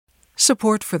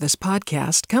Support for this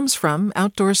podcast comes from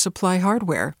Outdoor Supply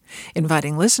Hardware,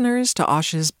 inviting listeners to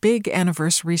Osh's big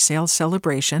anniversary sale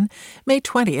celebration, May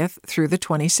 20th through the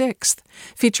 26th,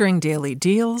 featuring daily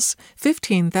deals,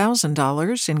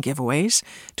 $15,000 in giveaways,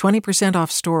 20% off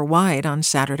store-wide on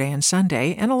Saturday and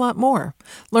Sunday, and a lot more.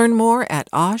 Learn more at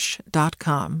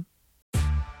osh.com.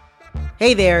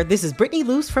 Hey there, this is Brittany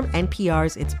Luce from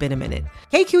NPR's It's Been a Minute.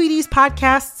 KQED's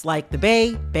podcasts like The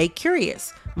Bay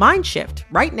Curious, Mind Shift,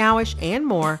 Right Nowish, and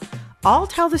more all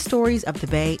tell the stories of the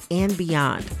Bay and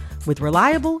beyond with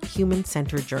reliable,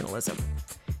 human-centered journalism.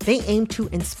 They aim to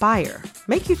inspire,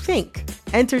 make you think,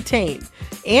 entertain,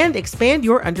 and expand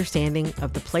your understanding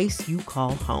of the place you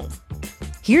call home.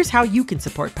 Here's how you can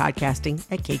support podcasting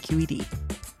at KQED.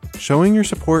 Showing your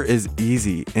support is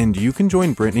easy, and you can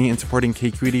join Brittany in supporting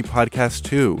KQED Podcast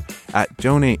too at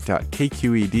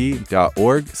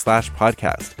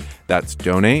donate.kqed.org/podcast. That's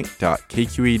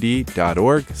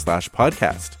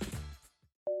donate.kqed.org/podcast.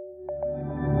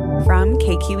 From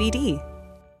KQED.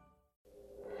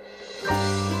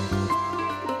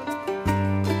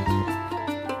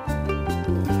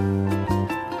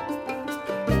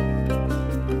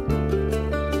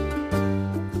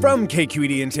 From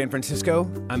KQED in San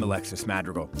Francisco, I'm Alexis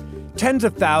Madrigal. Tens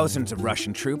of thousands of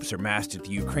Russian troops are massed at the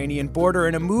Ukrainian border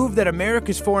in a move that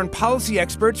America's foreign policy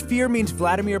experts fear means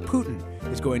Vladimir Putin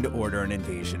is going to order an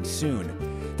invasion soon.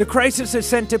 The crisis has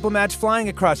sent diplomats flying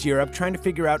across Europe trying to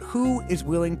figure out who is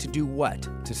willing to do what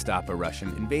to stop a Russian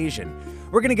invasion.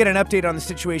 We're going to get an update on the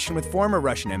situation with former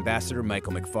Russian Ambassador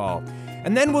Michael McFaul.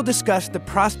 And then we'll discuss the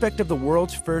prospect of the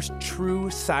world's first true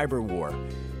cyber war.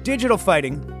 Digital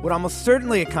fighting would almost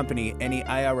certainly accompany any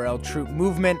IRL troop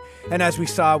movement, and as we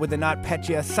saw with the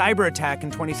NotPetya cyber attack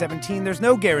in 2017, there's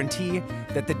no guarantee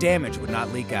that the damage would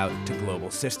not leak out to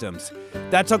global systems.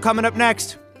 That's all coming up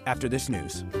next, after this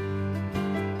news.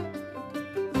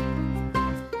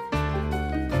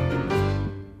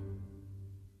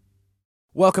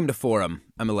 Welcome to Forum.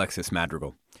 I'm Alexis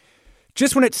Madrigal.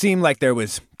 Just when it seemed like there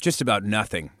was just about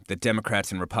nothing that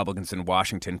Democrats and Republicans in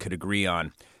Washington could agree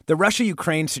on, the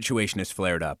Russia-Ukraine situation has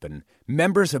flared up, and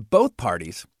members of both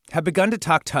parties have begun to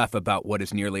talk tough about what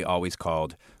is nearly always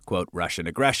called, quote, Russian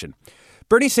aggression.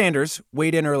 Bernie Sanders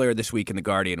weighed in earlier this week in The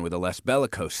Guardian with a less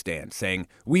bellicose stance, saying,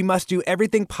 "We must do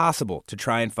everything possible to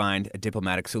try and find a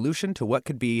diplomatic solution to what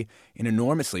could be an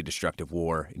enormously destructive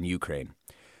war in Ukraine."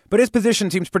 But his position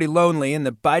seems pretty lonely, and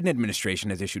the Biden administration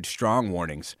has issued strong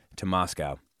warnings to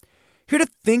Moscow. Here to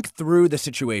think through the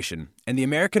situation and the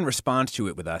American response to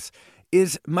it with us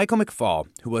is Michael McFaul,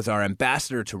 who was our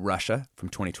ambassador to Russia from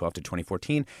 2012 to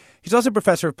 2014. He's also a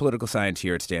professor of political science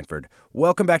here at Stanford.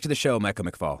 Welcome back to the show, Michael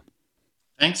McFaul.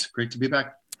 Thanks. Great to be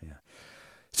back. Yeah.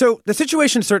 So the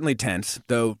situation's certainly tense,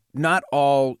 though not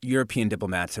all European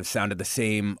diplomats have sounded the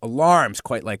same alarms,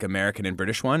 quite like American and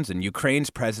British ones. And Ukraine's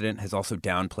president has also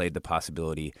downplayed the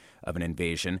possibility of an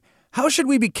invasion. How should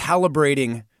we be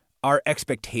calibrating our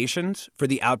expectations for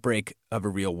the outbreak of a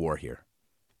real war here?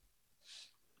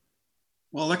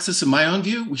 Well, Alexis, in my own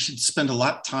view, we should spend a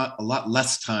lot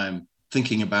less time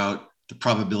thinking about the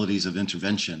probabilities of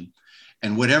intervention.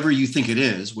 And whatever you think it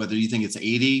is, whether you think it's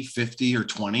 80, 50, or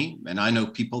 20, and I know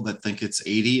people that think it's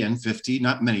 80 and 50,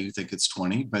 not many who think it's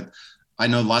 20, but I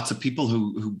know lots of people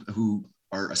who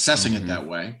are assessing it that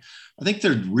way. I think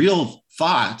the real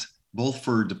thought, both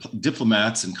for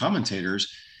diplomats and commentators,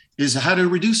 is how to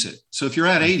reduce it. So if you're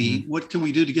at 80, what can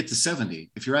we do to get to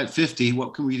 70? If you're at 50,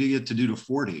 what can we get to do to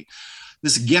 40?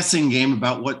 This guessing game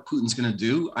about what Putin's going to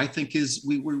do, I think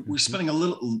we're spending a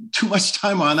little too much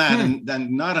time on that and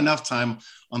then not enough time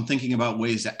on thinking about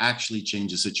ways to actually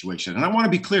change the situation. And I want to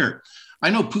be clear.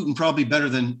 I know Putin probably better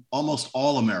than almost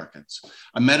all Americans.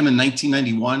 I met him in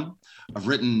 1991. I've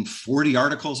written 40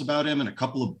 articles about him and a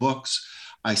couple of books.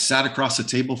 I sat across the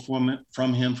table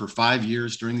from him for 5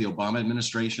 years during the Obama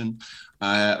administration.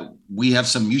 We have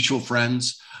some mutual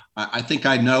friends. I think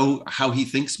I know how he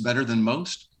thinks better than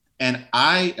most. And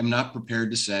I am not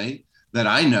prepared to say that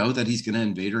I know that he's going to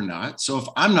invade or not. So if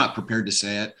I'm not prepared to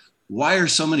say it, why are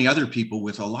so many other people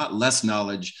with a lot less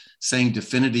knowledge saying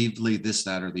definitively this,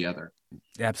 that, or the other?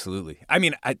 Absolutely. I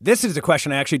mean, this is a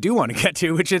question I actually do want to get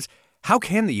to, which is, how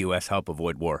can the U.S. help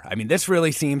avoid war? I mean, this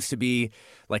really seems to be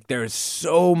like there's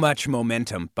so much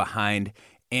momentum behind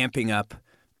amping up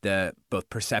the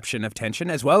both perception of tension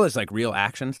as well as like real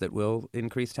actions that will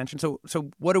increase tension. So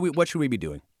what should we be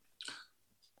doing?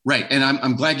 Right. And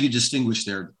I'm glad you distinguished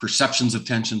there perceptions of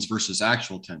tensions versus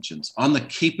actual tensions. On the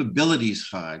capabilities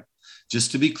side,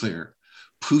 just to be clear,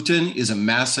 Putin is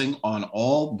amassing on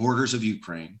all borders of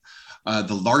Ukraine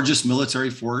the largest military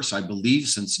force, I believe,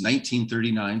 since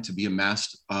 1939 to be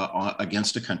amassed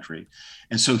against a country.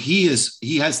 And so he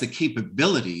has the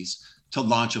capabilities to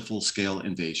launch a full-scale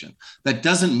invasion. That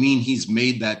doesn't mean he's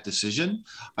made that decision.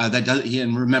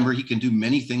 And remember, he can do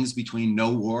many things between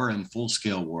no war and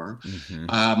full-scale war.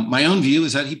 Mm-hmm. My own view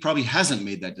is that he probably hasn't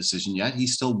made that decision yet.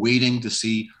 He's still waiting to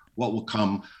see what will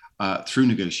come through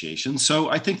negotiations. So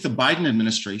I think the Biden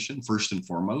administration, first and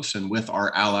foremost, and with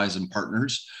our allies and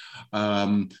partners,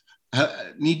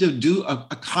 need to do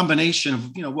a combination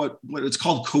of, what it's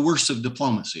called coercive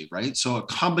diplomacy, right? So a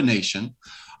combination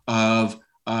of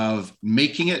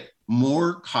making it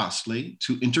more costly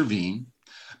to intervene,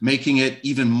 making it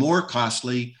even more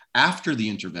costly after the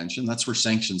intervention. That's where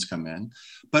sanctions come in,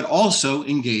 but also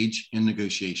engage in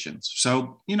negotiations.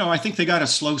 So, I think they got a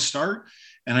slow start,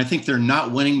 and I think they're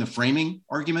not winning the framing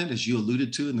argument, as you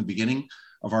alluded to in the beginning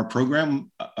of our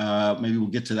program. Maybe we'll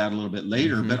get to that a little bit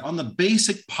later, mm-hmm. But on the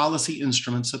basic policy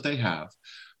instruments that they have,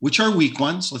 which are weak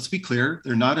ones, let's be clear,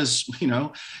 they're not as,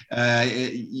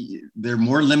 they're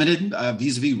more limited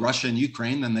vis-a-vis Russia and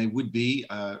Ukraine than they would be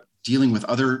dealing with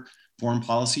other foreign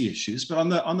policy issues. But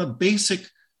on the basic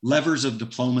levers of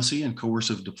diplomacy and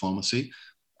coercive diplomacy,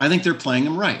 I think they're playing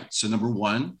them right. So number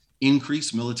one,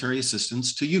 increase military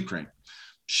assistance to Ukraine.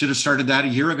 Should have started that a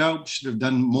year ago, should have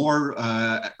done more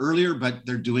earlier, but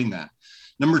they're doing that.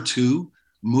 Number two,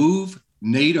 move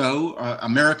NATO,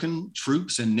 American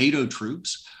troops and NATO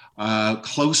troops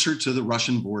closer to the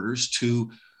Russian borders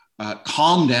to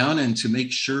calm down and to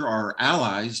make sure our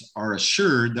allies are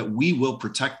assured that we will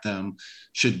protect them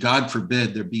should, God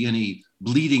forbid, there be any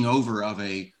bleeding over of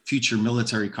a future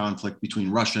military conflict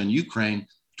between Russia and Ukraine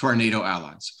to our NATO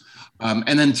allies.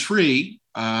 And then three,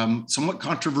 somewhat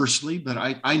controversially, but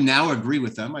I now agree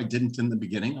with them. I didn't in the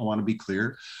beginning, I want to be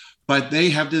clear, but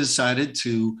they have decided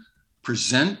to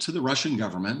present to the Russian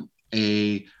government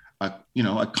a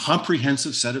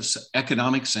comprehensive set of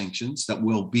economic sanctions that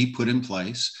will be put in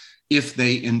place if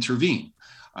they intervene.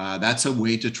 That's a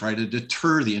way to try to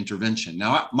deter the intervention.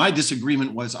 Now, my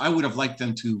disagreement was I would have liked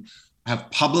them to have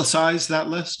publicized that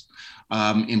list,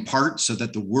 in part so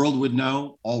that the world would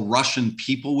know, all Russian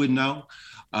people would know,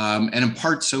 and in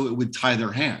part so it would tie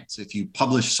their hands. If you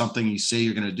publish something, you say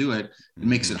you're going to do it, it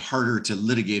makes it harder to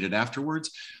litigate it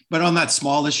afterwards. But on that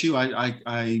small issue,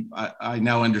 I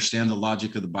now understand the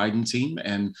logic of the Biden team.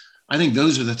 And I think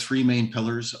those are the three main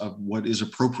pillars of what is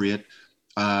appropriate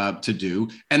to do.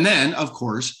 And then, of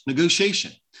course,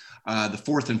 negotiation. The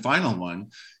fourth and final one,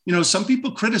 some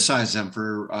people criticize them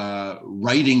for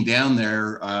writing down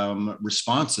their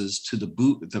responses to the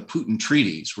Putin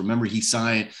treaties. Remember,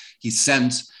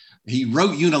 he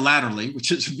wrote unilaterally,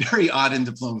 which is very odd in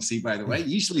diplomacy, by the way.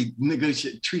 Usually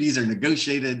treaties are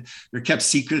negotiated, they're kept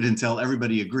secret until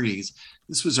everybody agrees.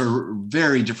 This was a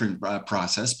very different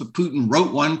process, but Putin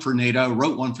wrote one for NATO,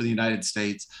 wrote one for the United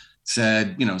States,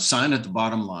 said, sign at the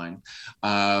bottom line.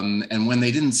 And when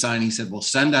they didn't sign, he said, well,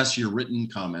 send us your written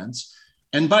comments.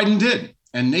 And Biden did,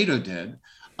 and NATO did.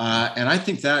 And I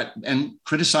think that, and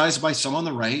criticized by some on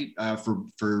the right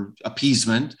for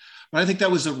appeasement, but I think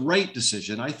that was the right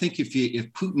decision. I think if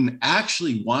Putin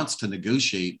actually wants to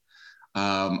negotiate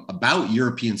about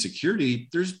European security,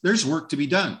 there's work to be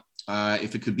done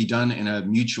if it could be done in a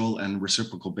mutual and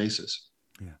reciprocal basis.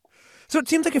 Yeah. So it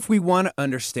seems like if we want to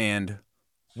understand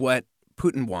what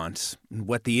Putin wants and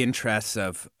what the interests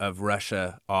of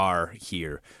Russia are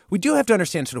here, we do have to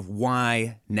understand sort of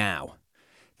why now.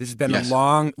 This has been a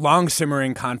long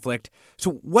simmering conflict.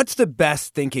 So what's the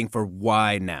best thinking for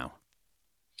why now?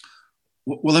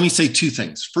 Well, let me say two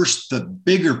things. First, the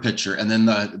bigger picture, and then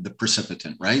the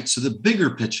precipitant, right? So the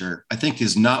bigger picture, I think,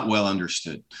 is not well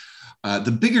understood.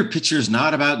 The bigger picture is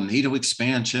not about NATO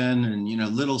expansion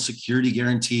and, little security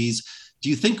guarantees. Do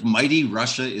you think mighty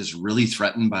Russia is really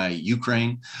threatened by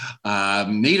Ukraine?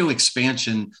 NATO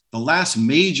expansion, the last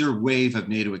major wave of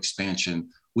NATO expansion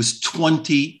was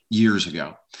 20 years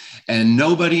ago. And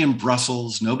nobody in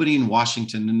Brussels, nobody in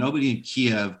Washington, and nobody in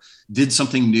Kiev did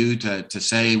something new to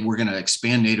say we're going to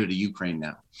expand NATO to Ukraine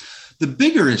now. The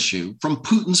bigger issue from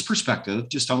Putin's perspective,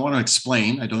 I want to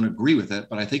explain, I don't agree with it,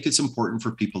 but I think it's important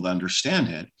for people to understand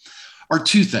it, are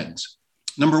two things.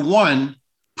 Number one,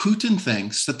 Putin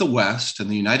thinks that the West, and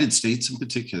the United States in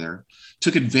particular,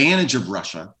 took advantage of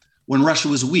Russia when Russia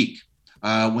was weak.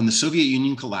 When the Soviet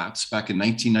Union collapsed back in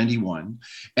 1991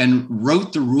 and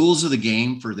wrote the rules of the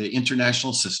game for the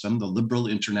international system, the liberal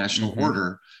international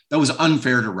order, that was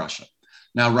unfair to Russia.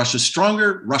 Now, Russia's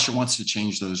stronger. Russia wants to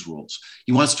change those rules.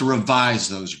 He wants to revise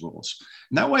those rules.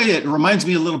 And that way, it reminds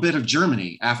me a little bit of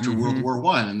Germany after World War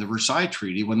I and the Versailles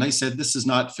Treaty, when they said this is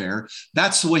not fair.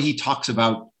 That's the way he talks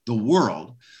about the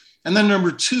world. And then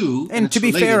number two, and to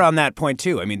be fair on that point,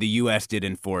 too, I mean, the U.S. did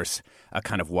enforce a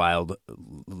kind of wild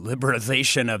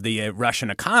liberalization of the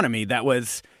Russian economy that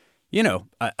was,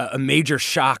 a major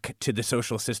shock to the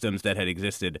social systems that had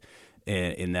existed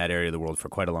in that area of the world for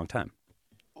quite a long time.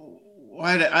 Well,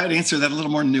 I'd answer that a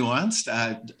little more nuanced.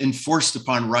 Enforced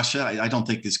upon Russia, I don't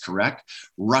think is correct.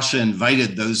 Russia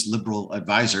invited those liberal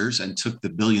advisors and took the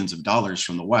billions of dollars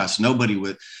from the West.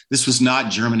 This was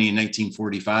not Germany in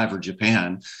 1945 or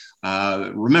Japan.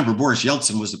 Remember, Boris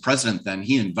Yeltsin was the president then.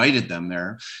 He invited them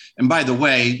there. And by the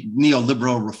way,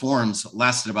 neoliberal reforms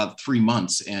lasted about 3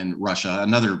 months in Russia,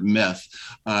 another myth.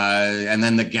 And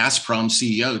then the Gazprom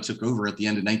CEO took over at the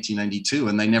end of 1992,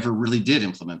 and they never really did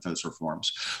implement those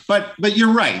reforms. But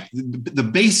you're right. The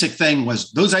basic thing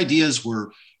was those ideas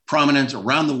were prominent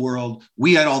around the world.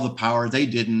 We had all the power. They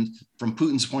didn't. From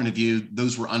Putin's point of view,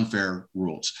 those were unfair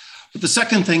rules. But the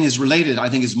second thing is related, I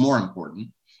think is more important.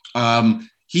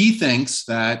 He thinks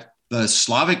that the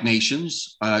Slavic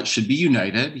nations should be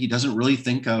united. He doesn't really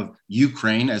think of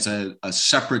Ukraine as a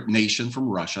separate nation from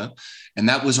Russia. And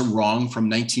that was a wrong from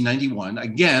 1991.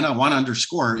 Again, I want to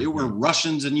underscore, it were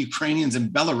Russians and Ukrainians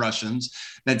and Belarusians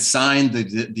that signed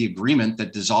the agreement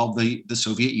that dissolved the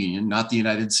Soviet Union, not the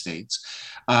United States.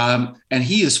 And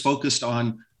he is focused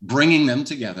on bringing them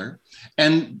together.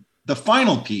 And the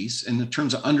final piece, in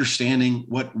terms of understanding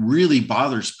what really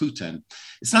bothers Putin,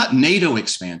 it's not NATO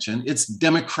expansion, it's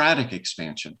democratic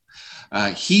expansion.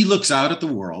 He looks out at the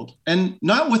world, and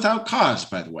not without cause,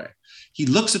 by the way. He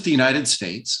looks at the United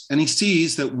States and he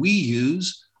sees that we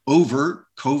use overt,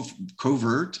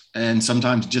 covert, and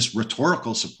sometimes just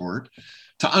rhetorical support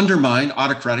to undermine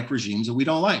autocratic regimes that we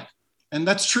don't like. And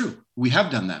that's true. We have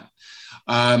done that.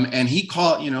 And he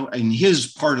called, in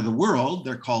his part of the world,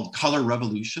 they're called color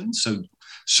revolutions. So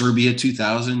Serbia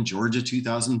 2000, Georgia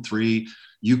 2003,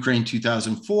 Ukraine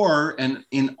 2004. And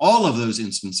in all of those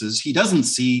instances, he doesn't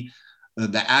see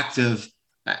the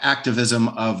activism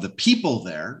of the people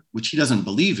there, which he doesn't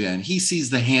believe in. He sees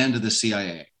the hand of the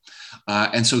CIA.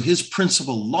 And so his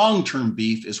principal long-term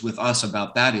beef is with us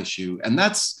about that issue. And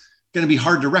that's going to be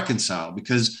hard to reconcile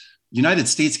because United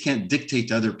States can't dictate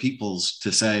to other peoples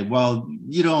to say, well,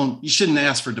 you shouldn't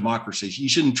ask for democracy. You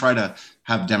shouldn't try to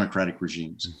have democratic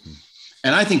regimes. Mm-hmm.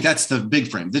 And I think that's the big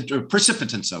frame. The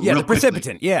precipitants, though. Yeah, the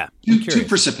precipitant. Yeah. Two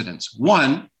precipitants.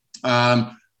 One,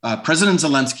 President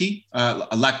Zelensky,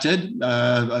 elected,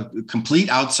 a complete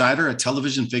outsider, a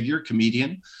television figure,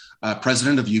 comedian,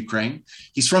 president of Ukraine.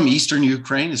 He's from Eastern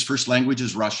Ukraine. His first language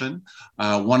is Russian.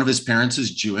 One of his parents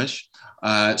is Jewish.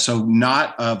 So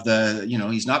not of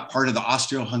he's not part of the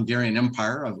Austro-Hungarian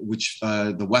Empire, of which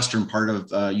the western part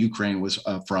of Ukraine was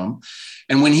from.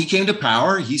 And when he came to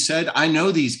power, he said, I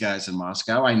know these guys in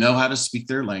Moscow. I know how to speak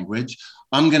their language.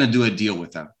 I'm going to do a deal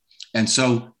with them. And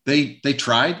so they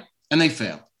tried and they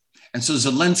failed. And so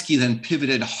Zelensky then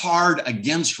pivoted hard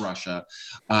against Russia,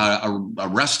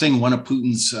 arresting one of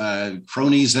Putin's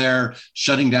cronies there,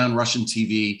 shutting down Russian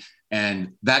TV.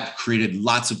 And that created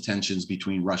lots of tensions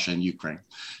between Russia and Ukraine.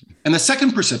 And the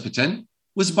second precipitant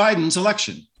was Biden's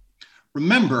election.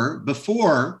 Remember,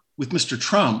 before with Mr.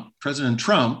 Trump, President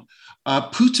Trump,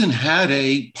 Putin had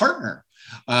a partner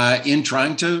in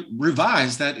trying to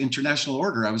revise that international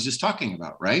order I was just talking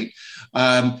about, right?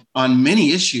 On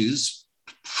many issues,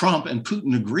 Trump and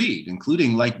Putin agreed,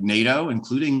 including like NATO,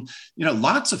 including,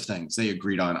 lots of things they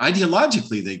agreed on.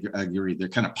 Ideologically, they agreed. They're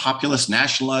kind of populist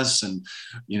nationalists and,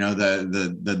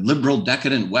 the liberal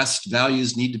decadent West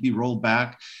values need to be rolled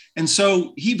back. And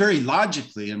so he very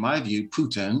logically, in my view,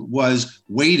 Putin was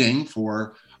waiting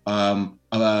for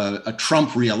a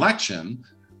Trump reelection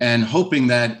and hoping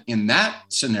that in that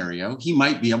scenario, he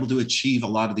might be able to achieve a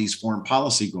lot of these foreign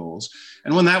policy goals.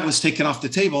 And when that was taken off the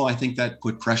table, I think that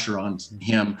put pressure on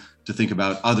him to think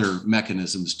about other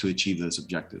mechanisms to achieve those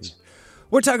objectives.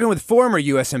 We're talking with former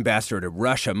U.S. Ambassador to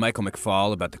Russia, Michael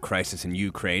McFaul, about the crisis in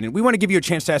Ukraine. And we want to give you a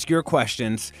chance to ask your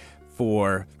questions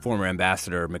for former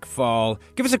Ambassador McFaul.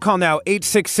 Give us a call now,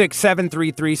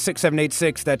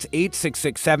 866-733-6786. That's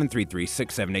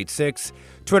 866-733-6786.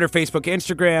 Twitter, Facebook,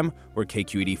 Instagram, or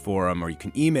KQED Forum, or you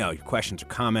can email your questions or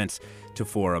comments to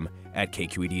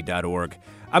forum@kqed.org.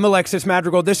 I'm Alexis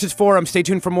Madrigal. This is Forum. Stay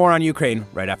tuned for more on Ukraine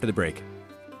right after the break.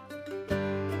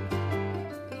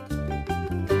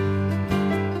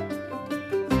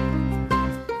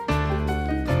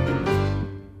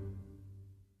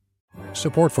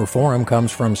 Support for Forum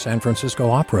comes from San Francisco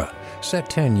Opera. Set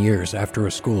 10 years after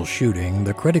a school shooting,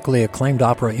 the critically acclaimed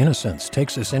opera Innocence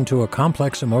takes us into a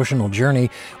complex emotional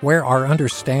journey where our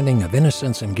understanding of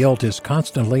innocence and guilt is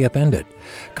constantly upended.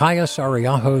 Kaya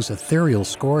Sariaho's ethereal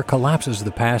score collapses the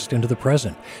past into the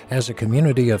present as a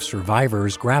community of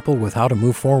survivors grapple with how to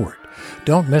move forward.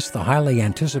 Don't miss the highly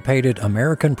anticipated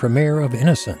American premiere of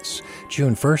Innocence,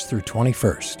 June 1st through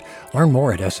 21st. Learn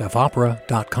more at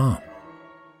sfopera.com.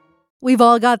 We've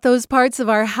all got those parts of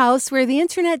our house where the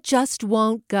internet just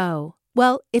won't go.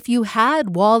 Well, if you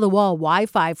had wall-to-wall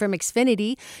Wi-Fi from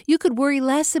Xfinity, you could worry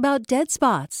less about dead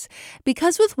spots.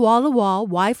 Because with wall-to-wall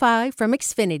Wi-Fi from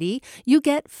Xfinity, you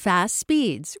get fast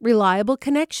speeds, reliable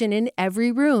connection in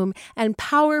every room, and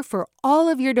power for all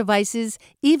of your devices,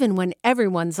 even when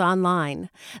everyone's online.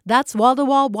 That's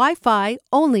wall-to-wall Wi-Fi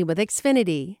only with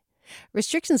Xfinity.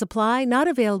 Restrictions apply, not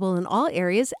available in all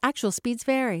areas. Actual speeds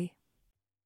vary.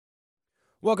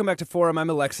 Welcome back to Forum. I'm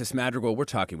Alexis Madrigal. We're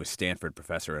talking with Stanford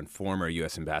professor and former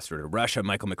U.S. ambassador to Russia,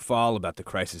 Michael McFaul, about the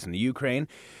crisis in the Ukraine.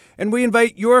 And we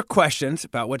invite your questions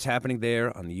about what's happening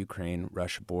there on the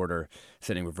Ukraine-Russia border,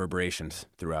 sending reverberations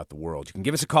throughout the world. You can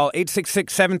give us a call,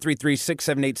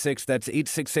 866-733-6786. That's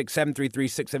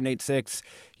 866-733-6786.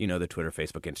 You know the Twitter,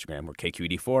 Facebook, Instagram. We're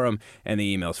KQED Forum, and the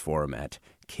email's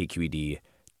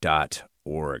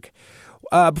forum@kqed.org.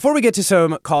 Before we get to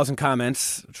some calls and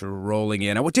comments, which are rolling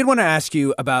in, I did want to ask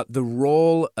you about the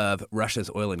role of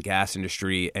Russia's oil and gas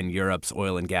industry and Europe's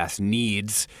oil and gas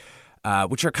needs,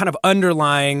 which are kind of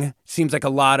underlying, seems like a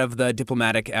lot of the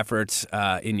diplomatic efforts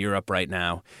in Europe right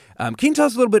now. Can you tell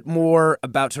us a little bit more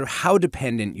about sort of how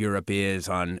dependent Europe is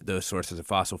on those sources of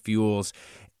fossil fuels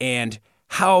and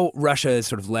how Russia is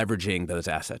sort of leveraging those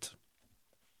assets?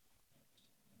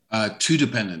 Too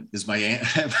dependent is my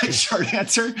short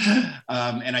answer.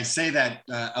 And I say that,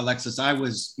 Alexis, I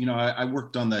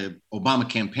worked on the Obama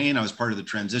campaign. I was part of the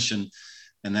transition.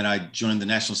 And then I joined the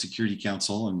National Security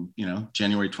Council in,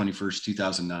 January 21st,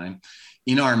 2009.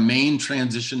 In our main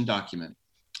transition document,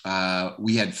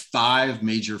 we had 5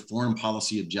 major foreign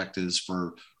policy objectives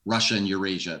for Russia and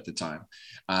Eurasia at the time.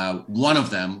 One of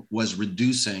them was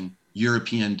reducing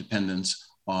European dependence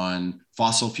on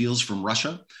fossil fuels from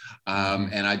Russia.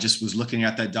 And I just was looking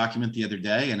at that document the other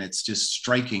day, and it's just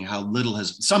striking how little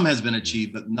some has been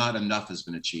achieved, but not enough has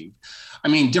been achieved. I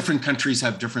mean, different countries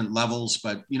have different levels,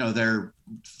 but, they're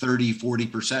 30,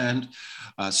 40%.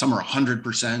 Some are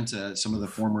 100%, some of the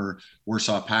former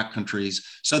Warsaw Pact countries.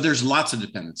 So there's lots of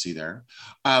dependency there.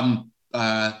 But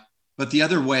the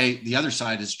other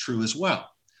side is true as well.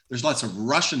 There's lots of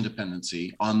Russian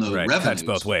dependency on the revenues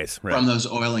both ways, from those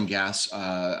oil and gas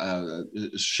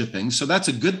shipping. So that's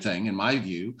a good thing in my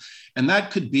view. And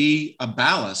that could be a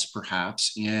ballast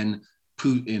perhaps in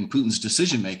Putin's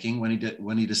decision-making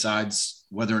when he decides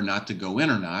whether or not to go in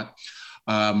or not.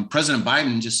 President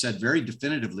Biden just said very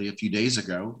definitively a few days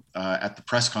ago at the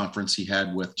press conference he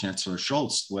had with Chancellor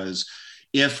Scholz was,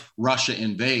 if Russia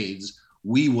invades,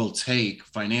 we will take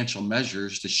financial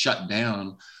measures to shut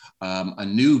down a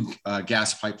new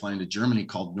gas pipeline to Germany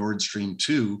called Nord Stream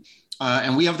 2.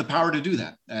 And we have the power to do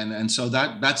that. And so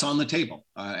that's on the table.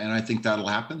 And I think that'll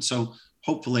happen. So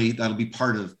hopefully that'll be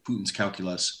part of Putin's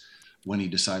calculus when he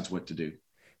decides what to do.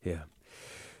 Yeah.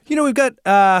 We've got,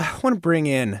 I want to bring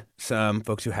in some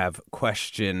folks who have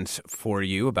questions for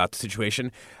you about the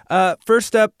situation.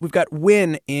 First up, we've got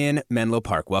Wynn in Menlo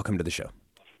Park. Welcome to the show.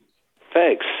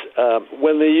 Thanks.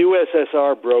 When the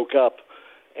USSR broke up,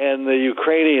 and the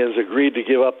Ukrainians agreed to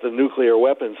give up the nuclear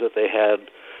weapons that they had,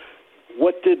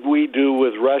 what did we do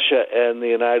with Russia and the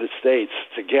United States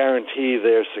to guarantee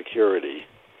their security?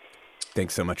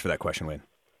 Thanks so much for that question, Wayne.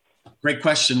 Great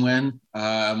question, Wynn.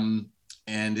 And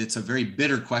it's a very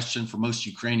bitter question for most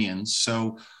Ukrainians.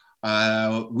 So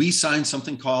we signed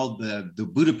something called the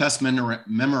Budapest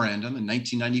Memorandum in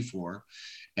 1994.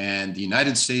 And the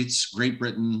United States, Great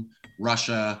Britain,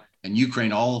 Russia, and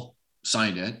Ukraine all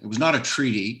signed it. It was not a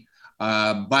treaty,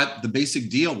 but the basic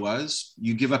deal was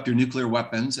you give up your nuclear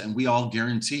weapons and we all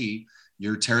guarantee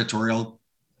your territorial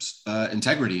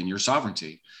integrity and your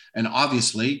sovereignty. And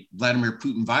obviously, Vladimir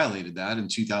Putin violated that in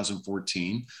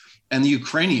 2014. And the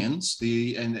Ukrainians,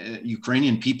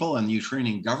 Ukrainian people and the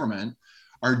Ukrainian government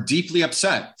are deeply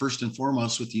upset, first and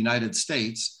foremost with the United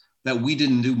States, that we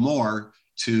didn't do more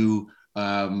to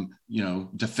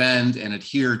defend and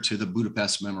adhere to the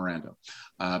Budapest Memorandum.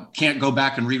 Can't go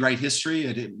back and rewrite history.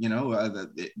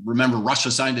 Remember,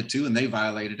 Russia signed it too, and they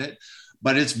violated it.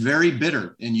 But it's very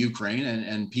bitter in Ukraine,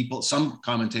 and people. Some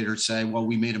commentators say, "Well,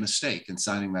 we made a mistake in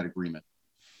signing that agreement."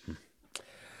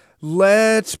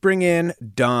 Let's bring in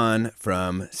Don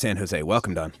from San Jose.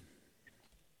 Welcome, Don.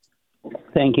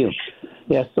 Thank you.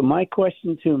 Yeah, so my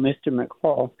question to Mr.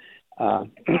 McFaul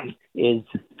is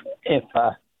if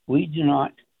we do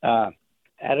not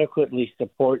adequately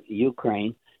support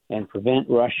Ukraine and prevent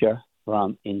Russia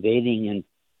from invading and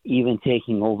even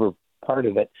taking over part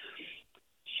of it,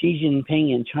 Xi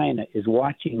Jinping in China is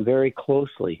watching very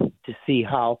closely to see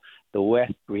how the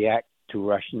West reacts to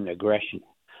Russian aggression.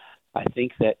 I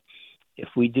think that if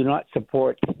we do not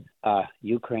support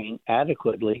Ukraine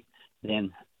adequately,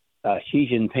 then Xi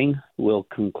Jinping will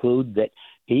conclude that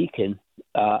he can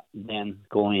then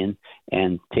go in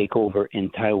and take over in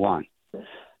Taiwan. I'd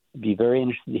be very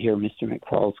interested to hear Mr.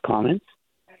 McFaul's comments.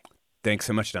 Thanks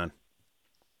so much, Don.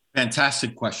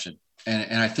 Fantastic question.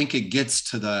 And I think it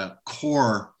gets to the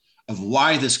core of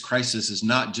why this crisis is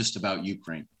not just about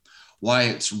Ukraine, why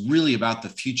it's really about the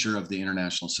future of the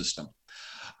international system.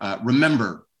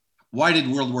 Remember, why did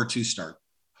World War II start?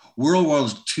 World War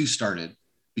II started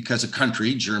because a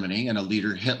country, Germany, and a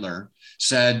leader, Hitler,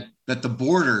 said that the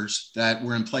borders that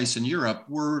were in place in Europe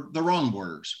were the wrong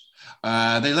borders.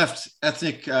 They left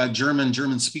ethnic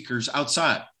German speakers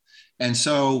outside. And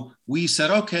so we said,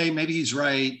 okay, maybe he's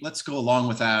right. Let's go along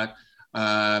with that.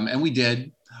 And we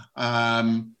did.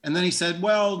 And then he said,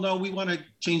 well, no, we want to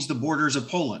change the borders of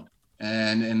Poland.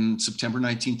 And in September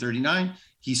 1939,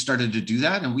 he started to do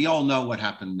that. And we all know what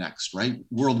happened next, right?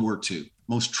 World War II,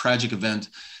 most tragic event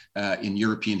in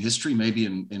European history, maybe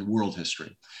in world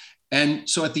history. And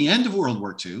so at the end of World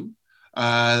War II,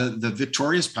 the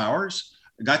victorious powers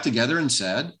got together and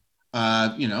said,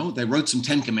 they wrote some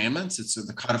 10 commandments. It's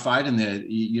codified in the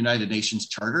United Nations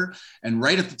Charter. And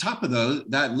right at the top of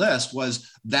that list was,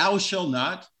 thou shalt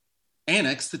not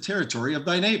annex the territory of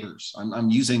thy neighbors. I'm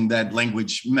using that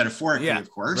language metaphorically, of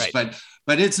course, right.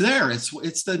 but it's there.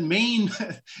 It's the main,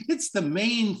 it's the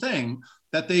main thing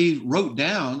that they wrote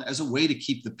down as a way to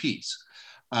keep the peace.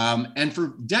 And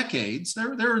for decades,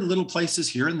 there are little places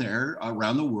here and there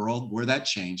around the world where that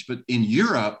changed. But in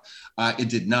Europe, it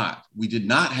did not. We did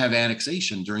not have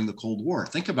annexation during the Cold War.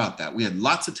 Think about that. We had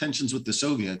lots of tensions with the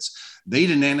Soviets. They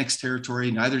didn't annex territory.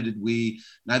 Neither did we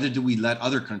let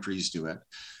other countries do it.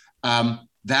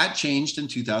 That changed in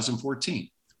 2014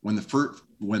 when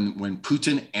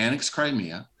Putin annexed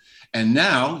Crimea. And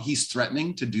now he's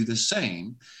threatening to do the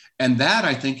same. And that,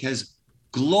 I think, has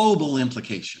global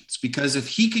implications, because if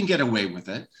he can get away with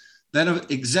it, then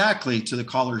exactly to the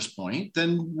caller's point,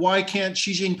 then why can't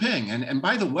Xi Jinping? And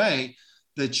by the way,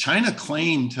 the China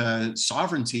claim to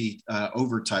sovereignty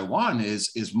over Taiwan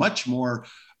is much more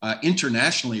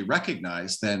internationally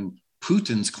recognized than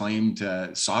Putin's claim to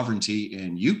sovereignty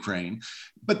in Ukraine.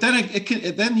 But then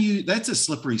that's a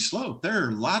slippery slope. There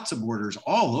are lots of borders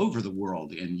all over the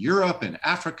world, in Europe and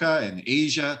Africa and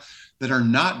Asia, that are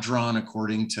not drawn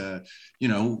according to,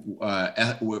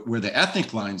 where the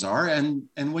ethnic lines are. And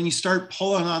when you start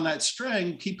pulling on that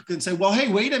string, people can say, well,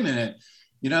 hey, wait a minute.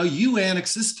 You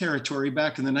annexed this territory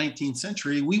back in the 19th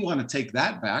century. We want to take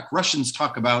that back. Russians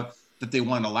talk about that they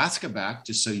want Alaska back,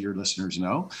 just so your listeners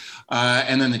know.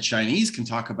 And then the Chinese can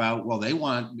talk about, well, they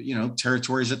want,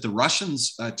 territories that the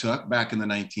Russians took back in the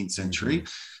 19th century.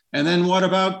 Mm-hmm. And then what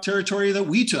about territory that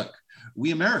we took?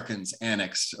 We Americans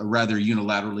annexed rather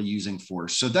unilaterally using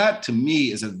force. So that, to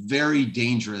me, is a very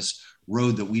dangerous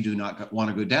road that we do not want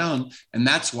to go down. And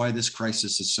that's why this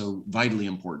crisis is so vitally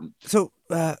important. So,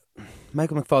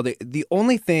 Michael McFaul, the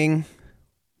only thing,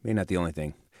 maybe not the only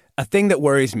thing, a thing that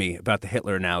worries me about the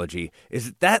Hitler analogy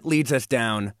is that leads us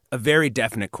down a very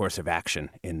definite course of action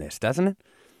in this, doesn't it?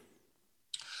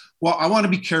 Well, I want to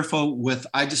be careful with,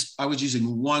 I was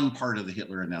using one part of the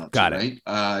Hitler analogy, Got it.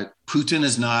 Right? Putin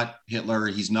is not Hitler.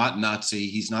 He's not Nazi.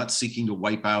 He's not seeking to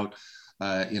wipe out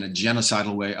in a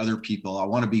genocidal way other people. I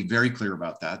want to be very clear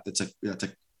about that. That's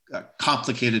a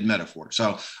complicated metaphor.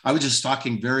 So I was just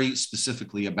talking very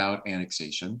specifically about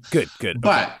annexation. Good.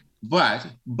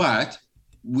 But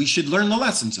we should learn the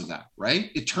lessons of that,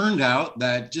 right? It turned out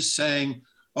that just saying,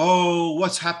 oh,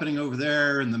 what's happening over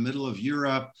there in the middle of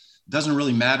Europe doesn't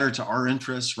really matter to our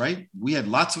interests, right? We had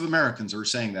lots of Americans who were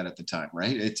saying that at the time,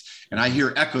 right? And I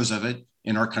hear echoes of it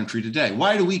in our country today.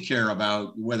 Why do we care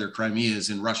about whether Crimea is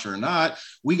in Russia or not?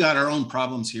 We got our own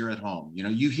problems here at home.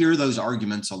 You hear those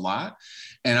arguments a lot.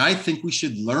 And I think we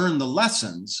should learn the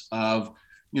lessons of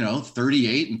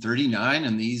 38 and 39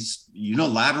 and these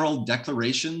unilateral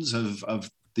declarations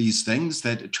of these things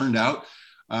that it turned out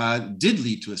did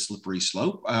lead to a slippery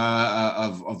slope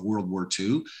of World War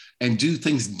II, and do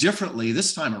things differently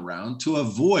this time around to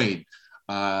avoid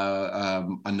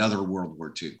another World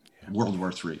War II, World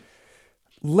War III.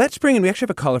 Let's bring in, we actually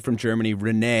have a caller from Germany,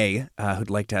 Renee, who'd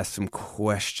like to ask some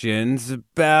questions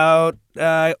about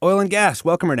oil and gas.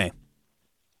 Welcome, Renee.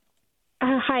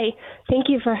 Hi, Hi. Thank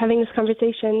you for having this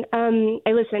conversation.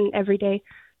 I listen every day.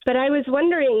 But I was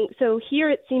wondering, so here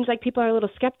it seems like people are a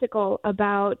little skeptical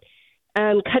about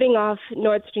cutting off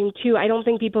Nord Stream 2. I don't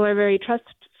think people are very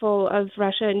trustful of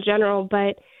Russia in general,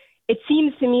 but it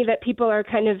seems to me that people are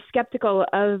kind of skeptical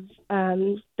of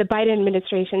the Biden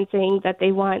administration saying that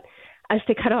they want us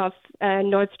to cut off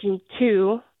Nord Stream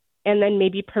 2 and then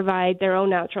maybe provide their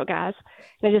own natural gas.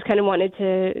 And I just kind of wanted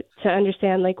to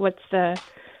understand, like, what's the,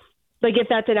 like, if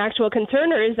that's an actual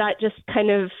concern, or is that just kind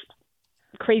of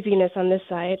craziness on this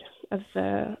side of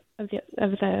the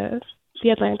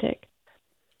Atlantic?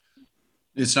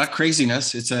 It's not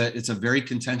craziness. It's a very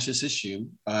contentious issue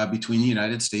between the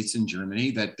United States and Germany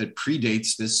that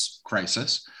predates this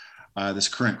crisis, this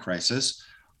current crisis.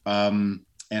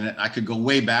 And I could go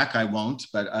way back. I won't.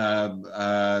 But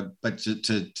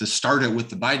to start it with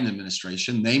the Biden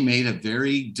administration, they made a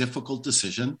very difficult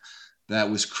decision that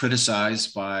was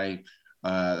criticized by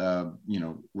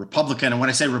Republican. And when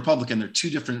I say Republican, there are two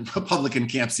different Republican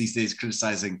camps these days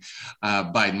criticizing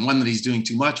Biden. One that he's doing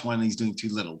too much, one that he's doing too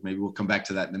little. Maybe we'll come back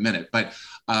to that in a minute. But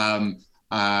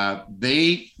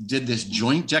they did this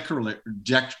joint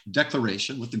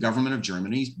declaration with the government of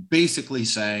Germany, basically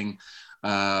saying,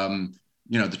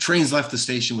 the train's left the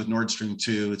station with Nord Stream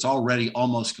 2. It's already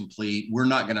almost complete. We're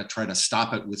not going to try to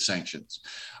stop it with sanctions.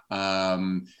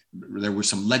 There was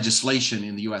some legislation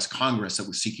in the US Congress that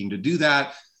was seeking to do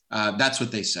that. That's what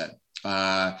they said.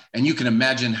 And you can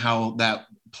imagine how that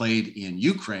played in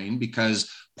Ukraine, because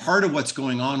part of what's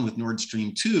going on with Nord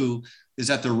Stream 2 is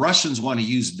that the Russians want to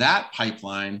use that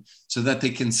pipeline so that they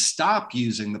can stop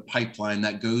using the pipeline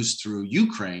that goes through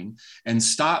Ukraine and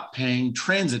stop paying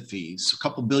transit fees, a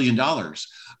couple $2 billion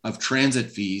of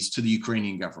transit fees to the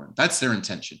Ukrainian government. That's their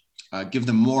intention. Give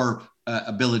them more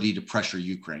ability to pressure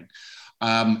Ukraine.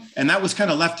 And that was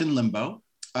kind of left in limbo.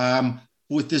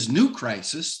 With this new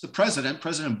crisis, President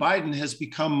Biden has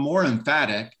become more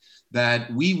emphatic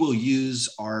that we will use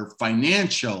our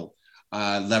financial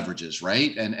leverages,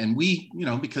 right? And we,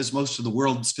 because most of the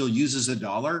world still uses a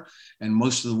dollar and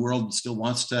most of the world still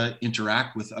wants to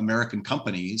interact with American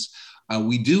companies,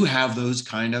 we do have those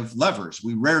kind of levers.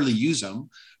 We rarely use them,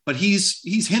 but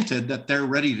he's hinted that they're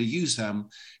ready to use them.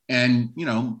 And,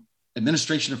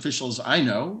 administration officials I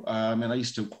know, and I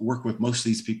used to work with most of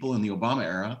these people in the Obama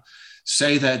era,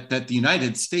 say that the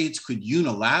United States could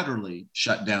unilaterally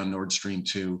shut down Nord Stream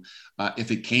 2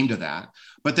 if it came to that.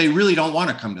 But they really don't want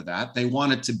to come to that. They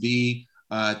want it to be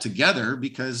together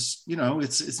because,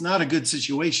 it's not a good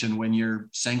situation when you're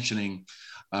sanctioning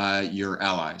your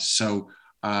allies. So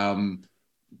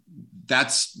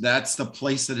that's the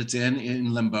place that it's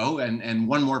in limbo. And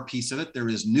one more piece of it, there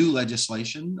is new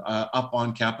legislation up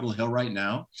on Capitol Hill right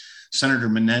now. Senator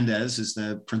Menendez is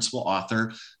the principal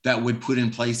author that would put in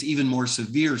place even more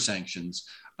severe sanctions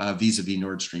vis-a-vis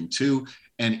Nord Stream 2.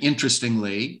 And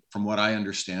interestingly, from what I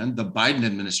understand, the Biden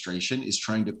administration is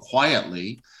trying to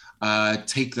quietly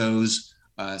take those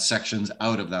sections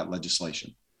out of that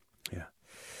legislation.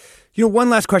 Yeah. One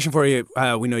last question for you.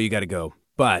 We know you got to go,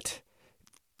 but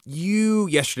you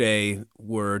yesterday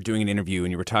were doing an interview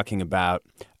and you were talking about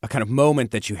a kind of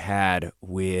moment that you had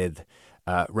with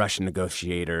Russian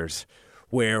negotiators,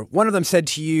 where one of them said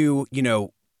to you,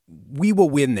 we will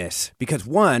win this because,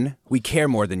 one, we care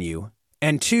more than you,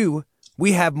 and two,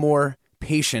 we have more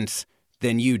patience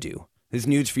than you do. There's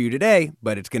news for you today,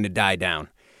 but it's going to die down.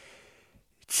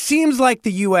 It seems like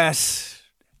the U.S.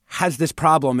 has this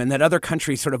problem and that other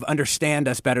countries sort of understand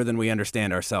us better than we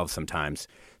understand ourselves sometimes.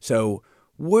 So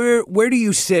where do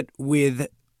you sit with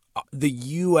the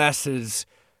U.S.'s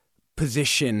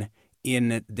position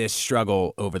in this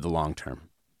struggle over the long term?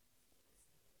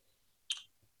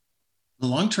 The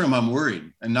long term, I'm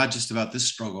worried, and not just about this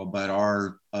struggle, but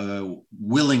our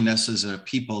willingness as a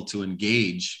people to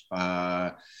engage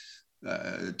to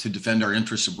defend our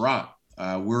interests abroad.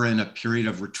 We're in a period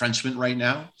of retrenchment right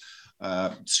now.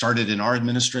 Started in our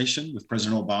administration with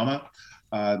President Obama,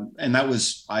 and that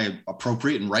was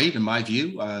appropriate and right in my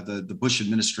view. The Bush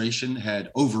administration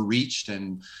had overreached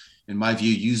and, in my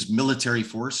view, used military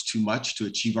force too much to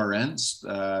achieve our ends.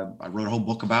 I wrote a whole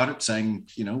book about it saying,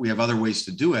 we have other ways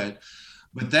to do it.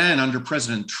 But then under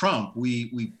President Trump,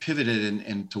 we pivoted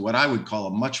into what I would call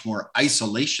a much more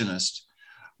isolationist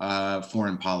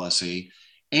foreign policy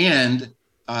and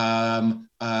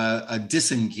a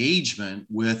disengagement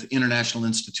with international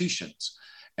institutions.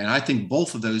 And I think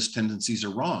both of those tendencies are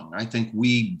wrong. I think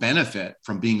we benefit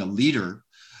from being a leader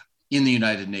in the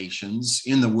United Nations,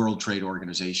 in the World Trade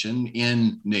Organization,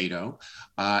 in NATO.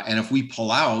 And if we pull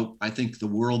out, I think the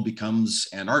world becomes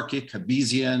anarchic,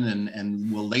 Hobbesian, and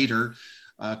will later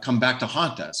come back to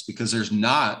haunt us because there's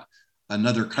not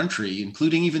another country,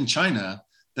 including even China,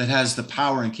 that has the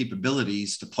power and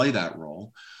capabilities to play that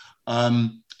role.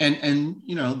 And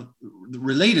you know,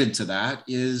 related to that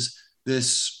is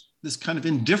this kind of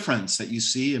indifference that you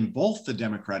see in both the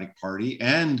Democratic Party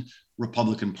and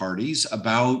Republican parties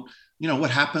about, you know,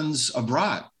 what happens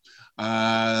abroad.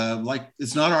 Like,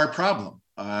 it's not our problem.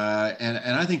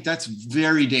 And I think that's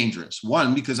very dangerous.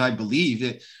 One, because I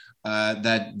believe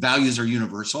that values are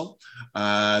universal.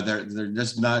 They're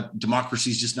just not, democracy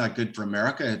is just not good for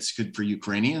America. It's good for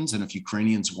Ukrainians. And if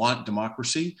Ukrainians want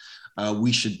democracy,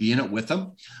 we should be in it with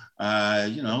them.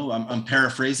 You know, I'm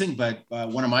paraphrasing, but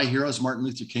one of my heroes, Martin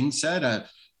Luther King, said, a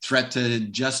threat to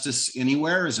justice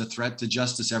anywhere is a threat to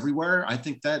justice everywhere. I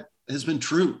think that has been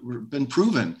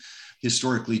proven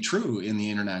historically true in the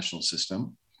international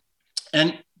system.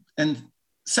 And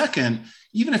second,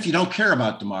 even if you don't care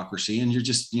about democracy and you're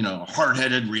just, you know, a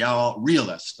hard-headed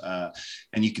realist,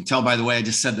 and you can tell by the way I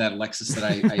just said that, Alexis, that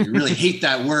I really hate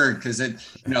that word, because it,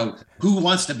 you know, who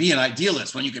wants to be an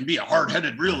idealist when you can be a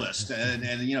hard-headed realist?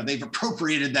 And you know, they've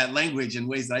appropriated that language in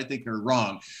ways that I think are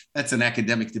wrong. That's an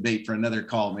academic debate for another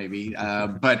call, maybe.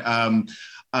 But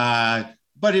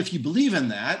if you believe in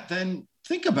that, then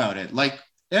think about it. Like,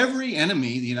 every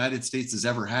enemy the United States has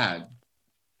ever had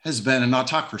has been an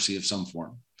autocracy of some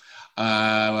form.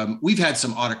 We've had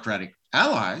some autocratic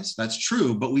allies, that's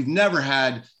true, but we've never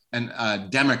had a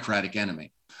democratic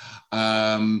enemy.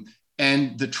 And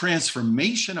the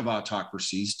transformation of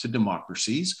autocracies to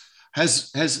democracies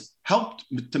has helped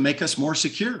to make us more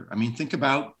secure. I mean, think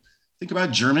about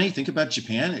Germany, think about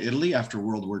Japan, Italy after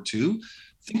World War II.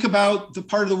 Think about the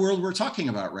part of the world we're talking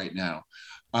about right now.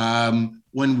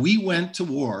 When we went to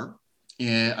war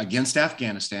against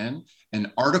Afghanistan, and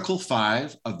Article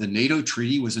 5 of the NATO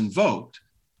treaty was invoked,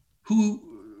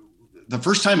 the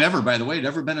first time ever, by the way, it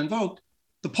ever been invoked,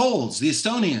 the Poles, the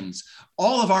Estonians,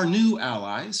 all of our new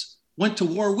allies went to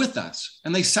war with us,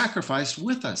 and they sacrificed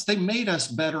with us. They made us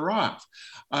better off.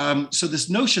 So this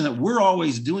notion that we're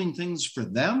always doing things for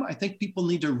them, I think people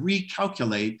need to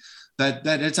recalculate that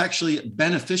it's actually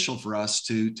beneficial for us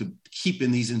to keep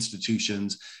in these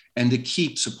institutions and to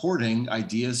keep supporting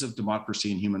ideas of democracy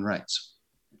and human rights.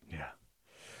 Yeah.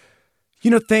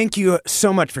 You know, thank you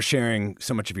so much for sharing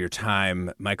so much of your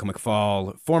time, Michael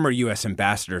McFaul, former U.S.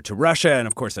 ambassador to Russia, and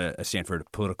of course a Stanford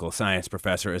political science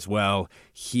professor as well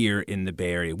here in the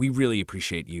Bay Area. We really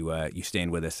appreciate you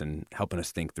staying with us and helping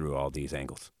us think through all these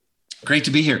angles. Great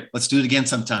to be here. Let's do it again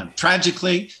sometime.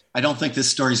 Tragically, I don't think this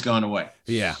story's going away.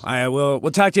 Yeah, we'll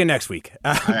talk to you next week.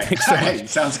 All right. Thanks so much.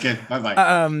 Sounds good.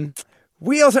 Bye-bye.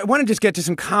 We also want to just get to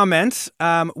some comments.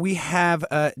 We have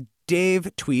Dave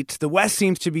tweets, the West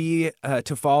seems to be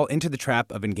to fall into the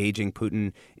trap of engaging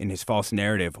Putin in his false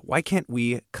narrative. Why can't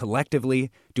we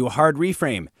collectively do a hard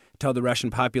reframe, tell the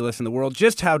Russian populace and the world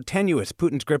just how tenuous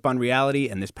Putin's grip on reality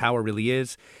and this power really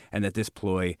is, and that this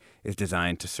ploy is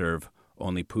designed to serve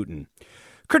only Putin?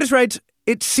 Curtis writes,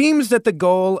 it seems that the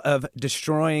goal of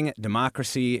destroying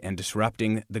democracy and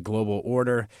disrupting the global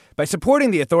order by supporting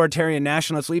the authoritarian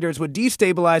nationalist leaders would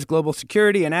destabilize global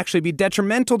security and actually be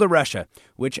detrimental to Russia,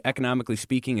 which, economically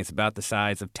speaking, is about the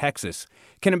size of Texas.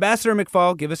 Can Ambassador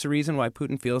McFaul give us a reason why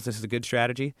Putin feels this is a good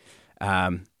strategy?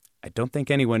 I don't think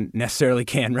anyone necessarily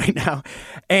can right now.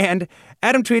 And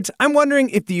Adam tweets, I'm wondering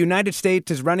if the United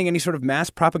States is running any sort of mass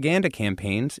propaganda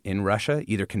campaigns in Russia,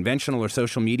 either conventional or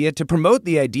social media, to promote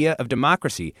the idea of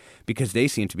democracy, because they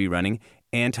seem to be running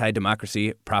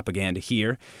anti-democracy propaganda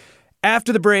here.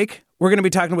 After the break, we're going to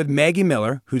be talking with Maggie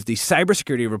Miller, who's the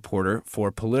cybersecurity reporter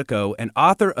for Politico and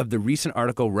author of the recent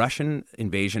article, Russian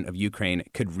Invasion of Ukraine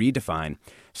Could Redefine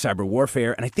Cyber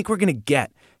Warfare. And I think we're going to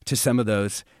get to some of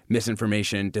those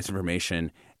misinformation,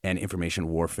 disinformation, and information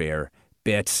warfare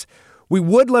bits. We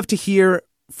would love to hear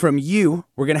from you.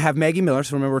 We're going to have Maggie Miller.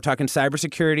 So remember, we're talking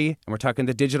cybersecurity and we're talking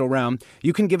the digital realm.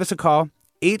 You can give us a call,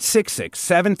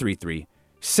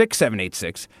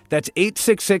 866-733-6786. That's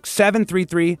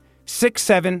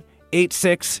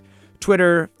 866-733-6786.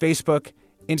 Twitter, Facebook,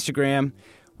 Instagram,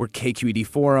 or KQED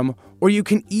Forum. Or you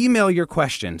can email your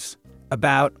questions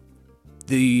about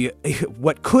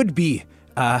what could be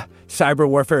cyber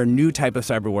warfare, a new type of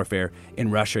cyber warfare in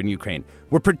Russia and Ukraine.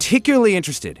 We're particularly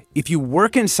interested, if you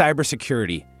work in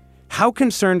cybersecurity, how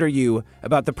concerned are you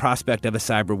about the prospect of a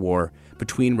cyber war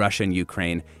between Russia and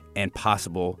Ukraine and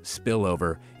possible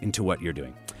spillover into what you're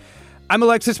doing? I'm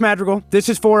Alexis Madrigal. This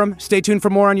is Forum. Stay tuned for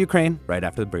more on Ukraine right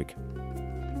after the break.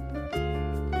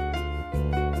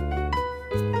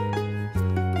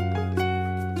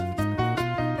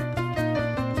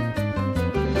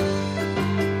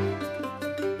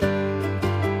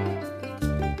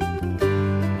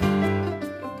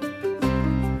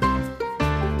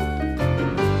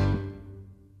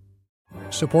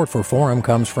 Support for Forum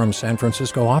comes from San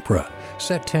Francisco Opera.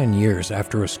 Set 10 years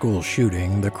after a school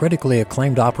shooting, the critically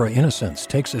acclaimed opera Innocence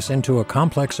takes us into a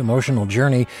complex emotional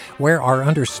journey where our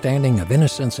understanding of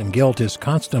innocence and guilt is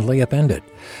constantly upended.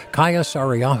 Kaya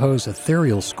Sariaho's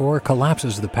ethereal score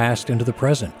collapses the past into the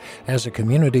present as a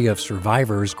community of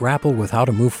survivors grapple with how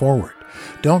to move forward.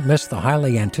 Don't miss the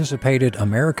highly anticipated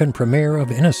American premiere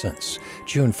of Innocence,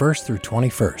 June 1st through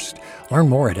 21st. Learn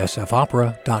more at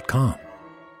sfopera.com.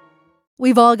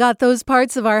 We've all got those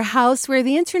parts of our house where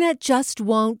the internet just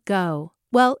won't go.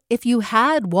 Well, if you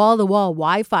had wall-to-wall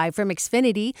Wi-Fi from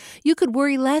Xfinity, you could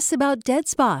worry less about dead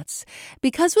spots.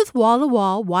 Because with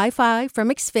wall-to-wall Wi-Fi from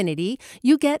Xfinity,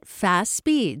 you get fast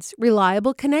speeds,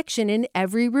 reliable connection in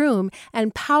every room,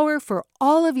 and power for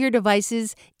all of your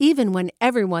devices, even when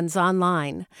everyone's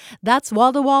online. That's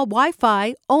wall-to-wall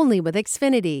Wi-Fi only with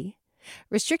Xfinity.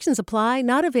 Restrictions apply,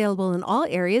 not available in all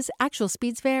areas. Actual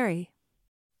speeds vary.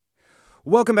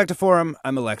 Welcome back to Forum.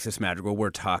 I'm Alexis Madrigal. We're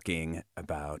talking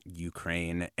about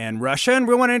Ukraine and Russia, and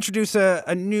we want to introduce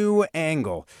a new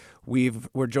angle.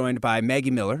 We're joined by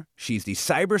Maggie Miller. She's the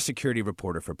cybersecurity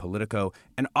reporter for Politico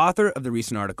and author of the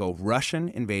recent article, Russian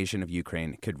Invasion of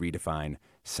Ukraine Could Redefine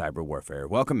Cyber Warfare.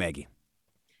 Welcome, Maggie.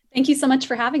 Thank you so much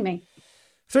for having me.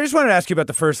 So I just wanted to ask you about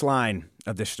the first line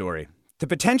of this story. The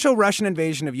potential Russian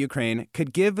invasion of Ukraine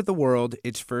could give the world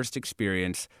its first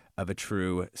experience of a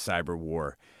true cyber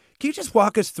war. Can you just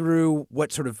walk us through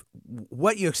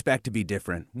what you expect to be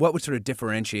different? What would sort of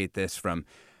differentiate this from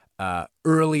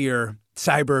earlier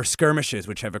cyber skirmishes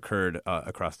which have occurred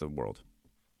across the world?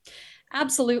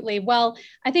 Absolutely. Well,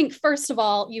 I think, first of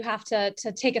all, you have to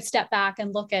take a step back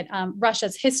and look at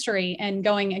Russia's history and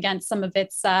going against some of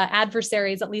its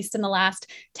adversaries, at least in the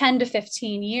last 10 to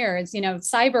 15 years. You know,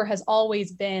 cyber has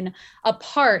always been a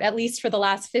part, at least for the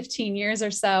last 15 years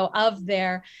or so, of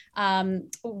their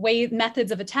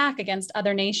methods of attack against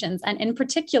other nations, and in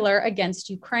particular against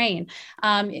Ukraine.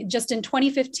 Just in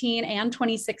 2015 and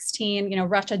 2016, you know,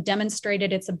 Russia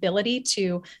demonstrated its ability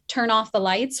to turn off the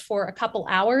lights for a couple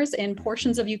hours in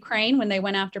portions of Ukraine when they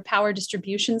went after power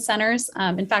distribution centers.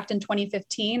 In fact, in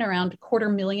 2015, around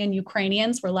 250,000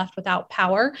 Ukrainians were left without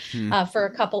power for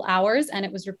a couple hours, and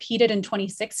it was repeated in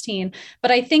 2016. But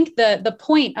I think the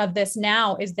point of this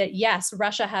now is that, yes,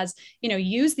 Russia has, you know,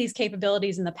 used these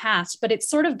capabilities in the past, but it's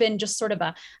sort of been just sort of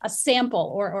a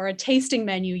sample or a tasting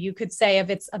menu, you could say, of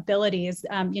its abilities,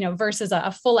 you know, versus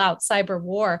a full-out cyber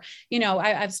war. You know,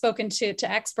 I've spoken to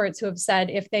experts who have said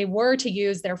if they were to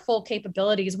use their full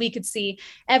capabilities, we could see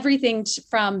everything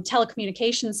from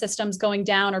telecommunication systems going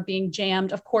down or being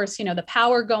jammed. Of course, you know, the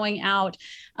power going out,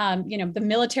 you know, the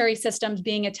military systems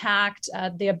being attacked,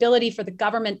 the ability for the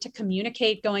government to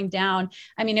communicate going down.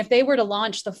 I mean, if they were to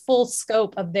launch the full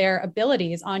scope of their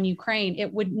abilities on Ukraine,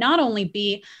 it would not only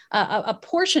be a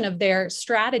portion of their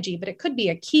strategy, but it could be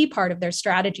a key part of their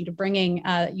strategy to bringing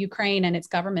Ukraine and its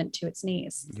government to its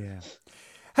knees. Yeah.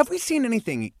 Have we seen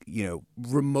anything, you know,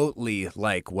 remotely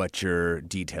like what you're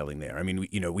detailing there? I mean,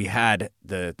 you know, we had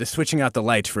the switching out the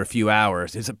lights for a few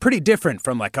hours is pretty different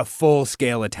from like a full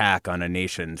scale attack on a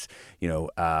nation's, you know,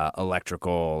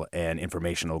 electrical and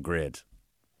informational grids.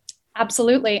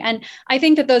 Absolutely. And I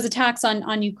think that those attacks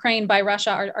on Ukraine by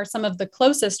Russia are some of the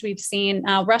closest we've seen.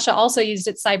 Russia also used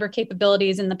its cyber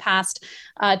capabilities in the past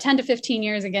 10 to 15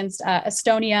 years against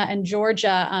Estonia and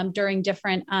Georgia during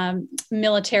different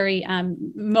military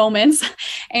moments.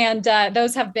 And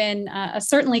those have been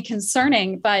certainly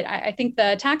concerning. But I think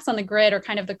the attacks on the grid are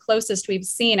kind of the closest we've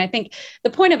seen. I think the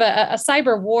point of a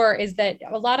cyber war is that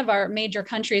a lot of our major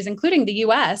countries, including the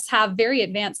U.S., have very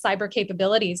advanced cyber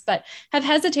capabilities, but have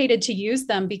hesitated to use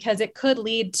them because it could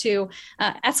lead to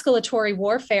escalatory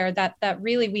warfare that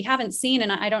really we haven't seen.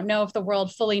 And I don't know if the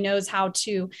world fully knows how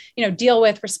to, you know, deal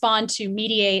with, respond to,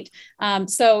 mediate.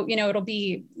 So, you know, it'll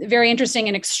be very interesting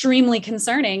and extremely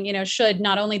concerning, you know, should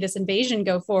not only this invasion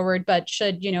go forward, but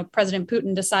should, you know, President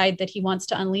Putin decide that he wants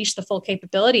to unleash the full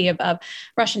capability of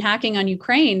Russian hacking on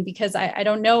Ukraine, because I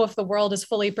don't know if the world is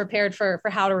fully prepared for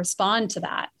how to respond to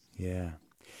that. Yeah.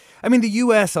 I mean, the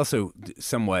U.S. also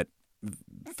somewhat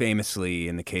famously,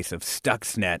 in the case of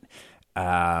Stuxnet,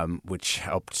 which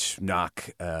helped knock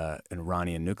an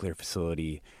Iranian nuclear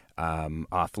facility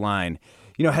offline,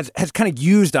 you know, has kind of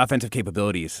used offensive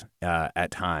capabilities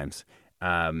at times.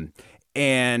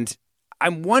 And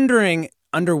I'm wondering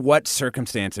under what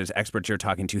circumstances experts you're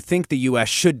talking to think the U.S.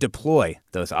 should deploy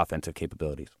those offensive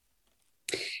capabilities.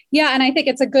 Yeah, and I think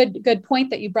it's a good point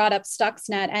that you brought up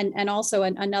Stuxnet, and also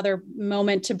another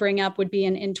moment to bring up would be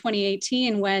in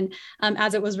 2018 when,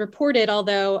 as it was reported,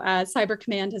 although Cyber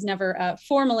Command has never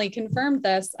formally confirmed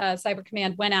this, Cyber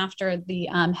Command went after the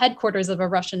headquarters of a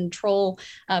Russian troll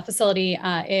facility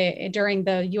during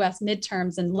the U.S.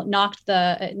 midterms and knocked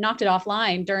it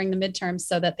offline during the midterms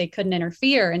so that they couldn't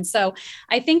interfere. And so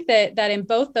I think that in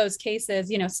both those cases,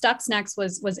 Stuxnet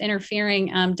was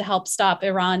interfering to help stop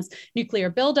Iran's nuclear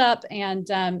buildup. And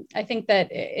I think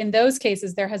that in those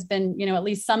cases, there has been, at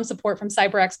least some support from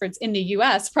cyber experts in the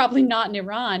US, probably not in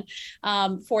Iran,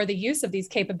 for the use of these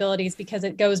capabilities, because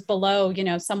it goes below,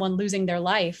 someone losing their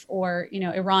life or,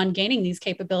 Iran gaining these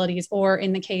capabilities. Or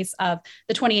in the case of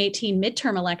the 2018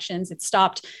 midterm elections, it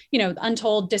stopped,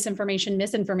 untold disinformation,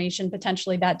 misinformation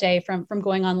potentially that day from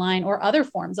going online, or other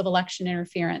forms of election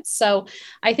interference. So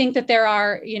I think that there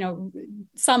are,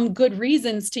 some good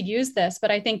reasons to use this,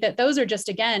 but I think that those are just,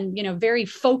 again, very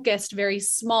focused, very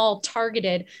small,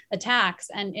 targeted attacks.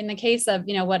 And in the case of,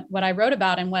 what I wrote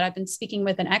about and what I've been speaking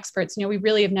with and experts, we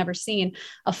really have never seen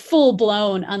a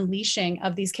full-blown unleashing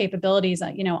of these capabilities,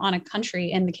 on a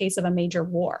country in the case of a major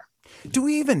war. Do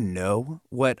we even know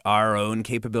what our own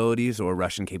capabilities or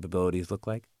Russian capabilities look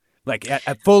like? Like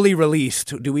at fully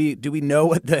released, do we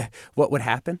know what would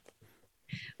happen?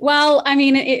 Well, I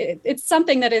mean, it's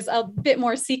something that is a bit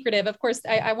more secretive. Of course,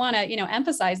 I want to,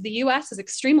 emphasize the U.S. is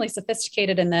extremely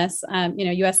sophisticated in this.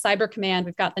 U.S. Cyber Command,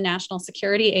 we've got the National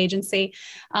Security Agency,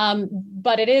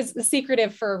 but it is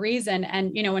secretive for a reason.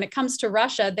 And, when it comes to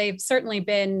Russia, they've certainly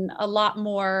been a lot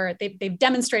more, they've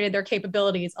demonstrated their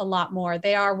capabilities a lot more.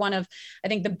 They are one of, I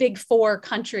think, the big four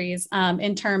countries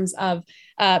in terms of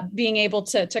being able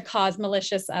to cause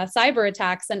malicious cyber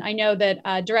attacks. And I know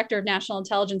that Director of National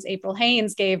Intelligence April Haines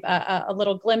gave a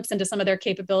little glimpse into some of their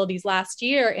capabilities last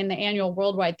year in the annual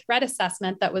Worldwide Threat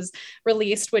Assessment that was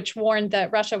released, which warned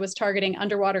that Russia was targeting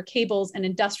underwater cables and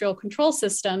industrial control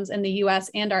systems in the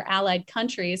US and our allied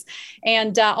countries.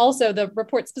 And also the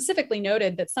report specifically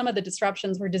noted that some of the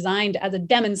disruptions were designed as a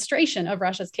demonstration of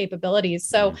Russia's capabilities.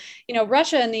 So,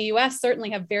 Russia and the US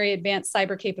certainly have very advanced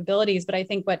cyber capabilities, but I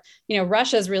think what,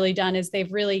 Russia has really done is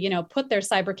they've really, put their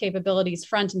cyber capabilities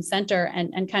front and center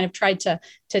and kind of tried to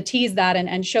tease that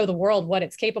and show the world what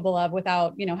it's capable of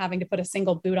without, having to put a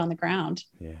single boot on the ground.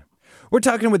 Yeah. We're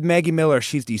talking with Maggie Miller.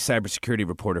 She's the cybersecurity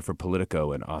reporter for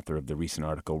Politico and author of the recent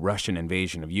article, Russian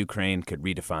Invasion of Ukraine Could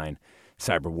Redefine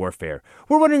Cyber Warfare.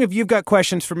 We're wondering if you've got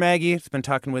questions for Maggie. She's been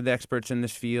talking with experts in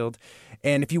this field.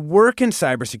 And if you work in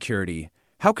cybersecurity,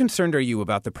 how concerned are you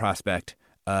about the prospect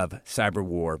of cyber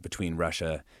war between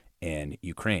Russia and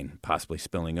Ukraine, possibly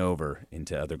spilling over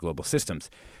into other global systems?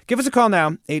 Give us a call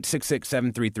now,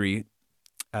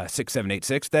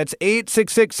 866-733-6786. That's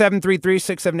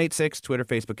 866-733-6786, Twitter,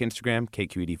 Facebook, Instagram,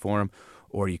 KQED Forum,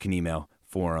 or you can email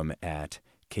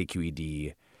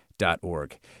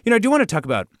forum@kqed.org. I do want to talk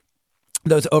about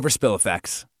those overspill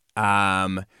effects.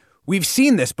 We've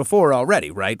seen this before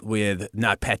already, right, with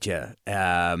NotPetya.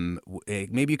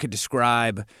 Maybe you could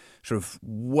describe sort of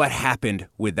what happened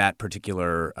with that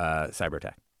particular cyber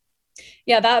attack.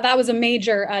 Yeah, that was a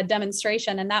major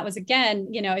demonstration. And that was, again,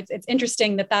 it's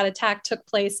interesting that attack took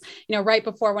place, right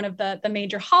before one of the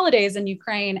major holidays in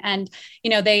Ukraine. And,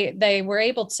 they were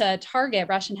able to target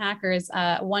Russian hackers,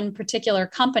 one particular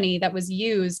company that was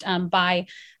used by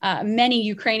many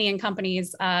Ukrainian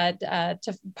companies to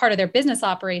part of their business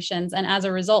operations. And as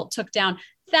a result, took down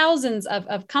thousands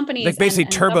of companies. Like basically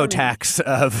TurboTax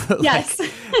of. Yes,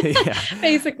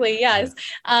 basically, yes.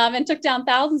 And took down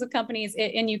thousands of companies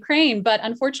in Ukraine. But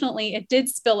unfortunately, it did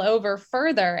spill over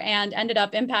further and ended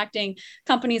up impacting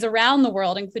companies around the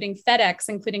world, including FedEx,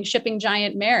 including shipping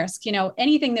giant Maersk,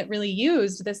 anything that really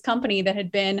used this company that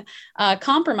had been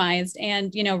compromised.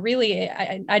 And, really,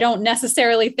 I don't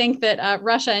necessarily think that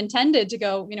Russia intended to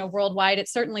go, worldwide. It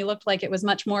certainly looked like it was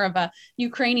much more of a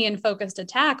Ukrainian focused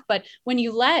attack. But when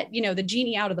you let, the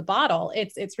genie out of the bottle,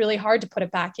 it's really hard to put it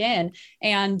back in.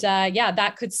 And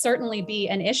that could certainly be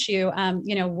an issue,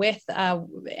 with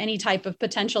any type of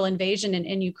potential invasion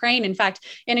in Ukraine. In fact,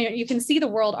 you can see the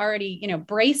world already,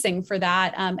 bracing for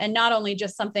that. And not only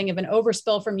just something of an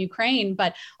overspill from Ukraine,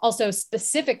 but also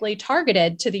specifically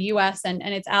targeted to the US and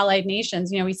its allied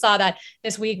nations. We saw that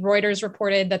this week. Reuters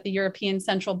reported that the European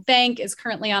Central Bank is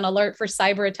currently on alert for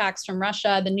cyber attacks from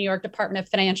Russia. The New York Department of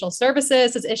Financial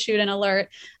Services has issued an alert.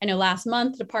 I know last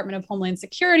month, the Department of Homeland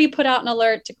Security put out an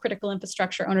alert to critical infrastructure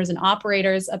infrastructure owners and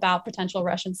operators about potential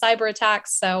Russian cyber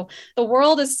attacks. So the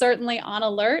world is certainly on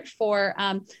alert for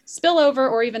spillover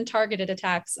or even targeted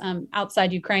attacks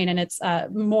outside Ukraine, and it's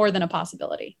more than a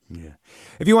possibility. Yeah.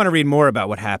 If you want to read more about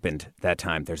what happened that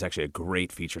time, there's actually a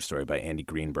great feature story by Andy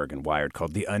Greenberg in Wired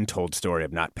called The Untold Story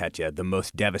of NotPetya, the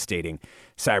most devastating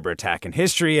cyber attack in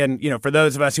history. And, for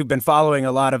those of us who've been following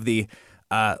a lot of the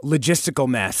logistical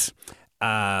mess,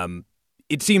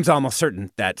 it seems almost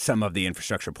certain that some of the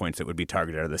infrastructure points that would be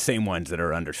targeted are the same ones that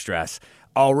are under stress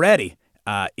already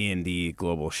in the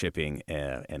global shipping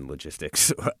and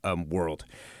logistics world.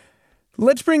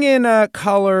 Let's bring in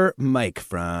caller Mike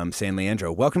from San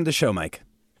Leandro. Welcome to the show, Mike.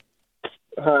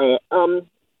 Hi.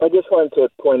 I just wanted to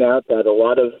point out that a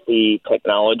lot of the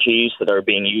technologies that are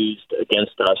being used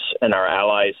against us and our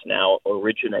allies now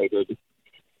originated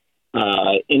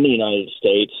in the United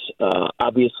States,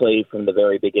 obviously from the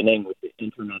very beginning with the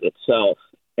Internet itself.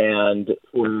 And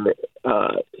for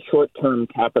short-term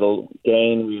capital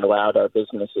gain, we allowed our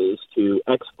businesses to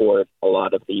export a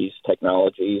lot of these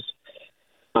technologies.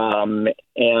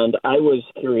 And I was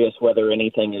curious whether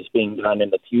anything is being done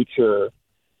in the future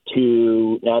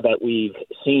to, now that we've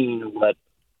seen what,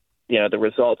 the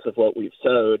results of what we've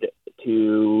sowed,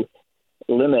 to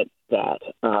limit that.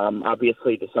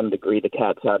 Obviously, to some degree, the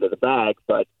cat's out of the bag,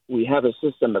 but we have a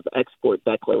system of export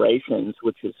declarations,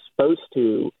 which is supposed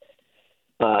to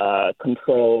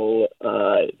control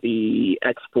the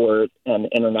export and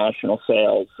international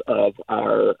sales of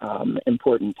our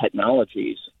important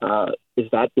technologies. Is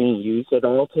that being used at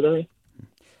all today?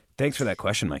 Thanks for that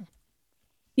question, Mike.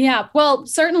 Yeah, well,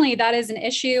 certainly that is an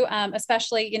issue,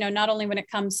 especially, not only when it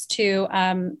comes to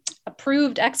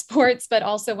approved exports, but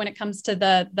also when it comes to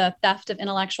the theft of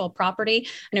intellectual property.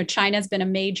 I know China's been a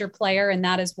major player in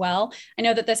that as well. I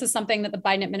know that this is something that the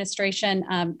Biden administration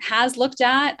has looked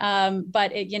at,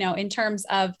 but in terms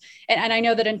of, and I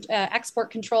know that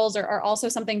export controls are also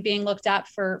something being looked at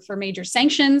for major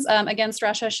sanctions against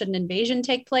Russia should an invasion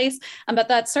take place. But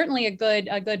that's certainly a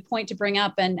good point to bring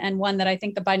up, and one that I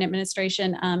think the Biden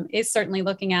administration is certainly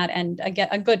looking at, and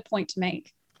a good point to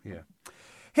make. Yeah.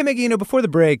 Hey, Maggie, before the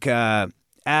break,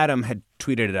 Adam had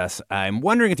tweeted at us, I'm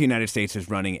wondering if the United States is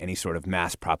running any sort of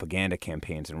mass propaganda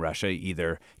campaigns in Russia,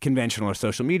 either conventional or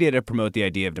social media, to promote the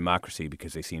idea of democracy,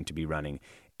 because they seem to be running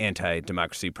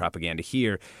anti-democracy propaganda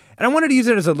here. And I wanted to use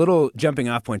it as a little jumping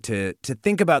off point to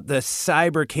think about the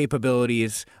cyber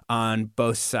capabilities on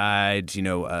both sides,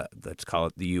 let's call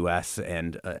it the U.S.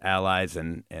 and allies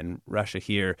and Russia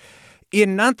here,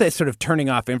 in not the sort of turning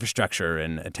off infrastructure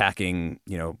and attacking,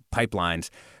 pipelines,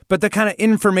 but the kind of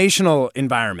informational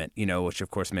environment, which,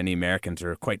 of course, many Americans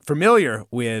are quite familiar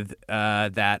with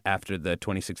that after the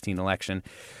 2016 election.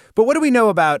 But what do we know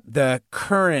about the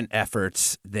current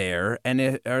efforts there?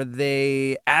 And are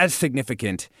they as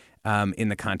significant in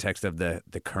the context of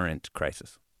the current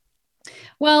crisis?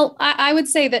 Well, I would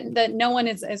say that no one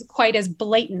is quite as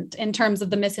blatant in terms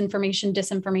of the misinformation,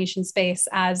 disinformation space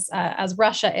as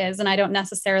Russia is, and I don't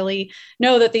necessarily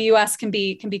know that the U.S. can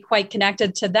be quite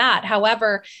connected to that.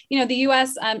 However, the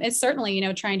U.S. Is certainly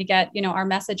trying to get our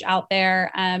message out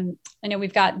there. I know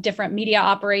we've got different media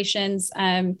operations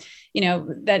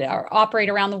that operate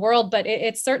around the world, but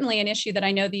it's certainly an issue that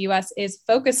I know the U.S. is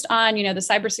focused on. The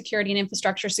Cybersecurity and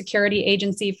Infrastructure Security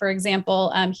Agency, for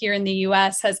example, here in the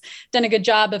U.S. has done a good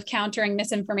job of countering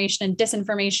misinformation and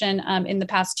disinformation in the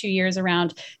past 2 years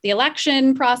around the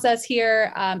election process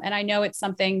here. And I know it's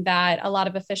something that a lot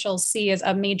of officials see as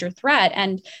a major threat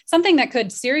and something that could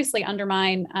seriously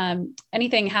undermine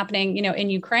anything happening, in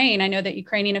Ukraine. I know that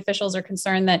Ukrainian officials are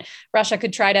concerned that Russia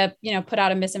could try to, put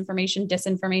out a misinformation,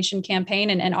 disinformation campaign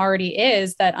and already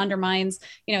is, that undermines,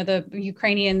 the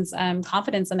Ukrainians'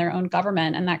 confidence in their own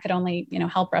government. And that could only,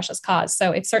 help Russia's cause.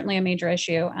 So it's certainly a major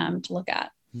issue to look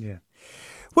at. Yeah.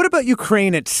 What about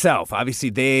Ukraine itself? Obviously,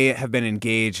 they have been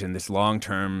engaged in this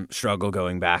long-term struggle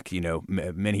going back,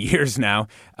 many years now,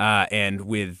 and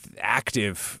with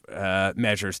active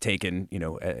measures taken,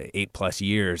 8+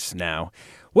 years now.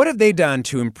 What have they done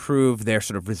to improve their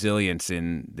sort of resilience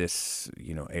in this,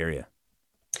 area?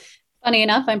 Funny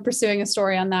enough, I'm pursuing a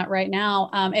story on that right now.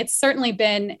 It's certainly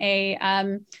been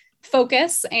a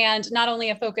focus, and not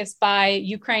only a focus by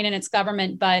Ukraine and its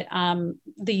government, but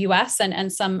the U.S.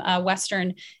 and some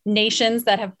Western nations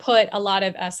that have put a lot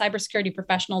of cybersecurity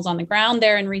professionals on the ground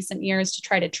there in recent years to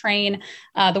try to train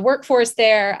the workforce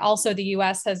there. Also, the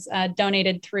U.S. has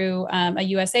donated through a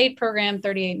USAID program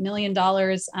 $38 million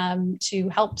to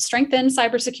help strengthen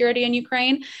cybersecurity in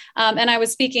Ukraine. And I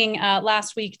was speaking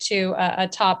last week to a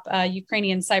top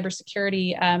Ukrainian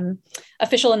cybersecurity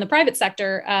official in the private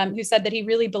sector who said that he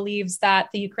really believes believes that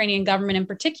the Ukrainian government in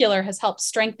particular has helped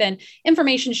strengthen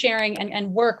information sharing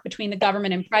and work between the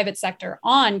government and private sector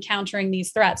on countering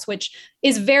these threats, which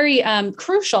is very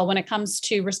crucial when it comes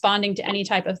to responding to any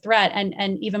type of threat,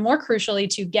 and even more crucially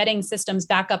to getting systems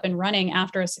back up and running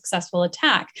after a successful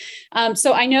attack.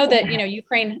 So I know that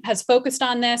Ukraine has focused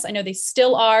on this. I know they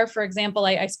still are. For example,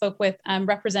 I spoke with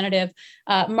Representative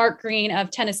Mark Green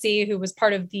of Tennessee, who was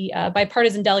part of the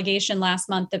bipartisan delegation last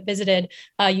month that visited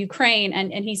Ukraine,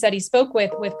 and he said he spoke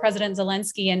with President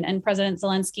Zelensky, and President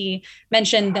Zelensky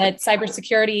mentioned that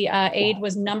cybersecurity aid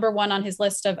was number one on his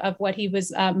list of what he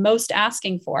was most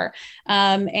asking for.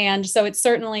 And so it's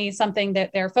certainly something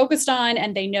that they're focused on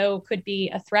and they know could be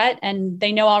a threat. And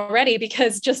they know already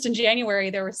because just in January,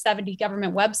 there were 70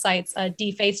 government websites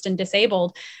defaced and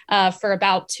disabled for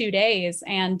about 2 days.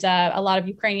 And a lot of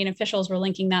Ukrainian officials were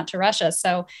linking that to Russia.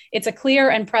 So it's a clear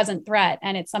and present threat.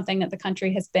 And it's something that the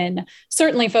country has been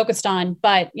certainly focused on.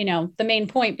 But, the main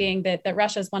point being that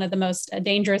Russia is one of the most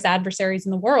dangerous adversaries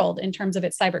in the world in terms of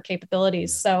its cyber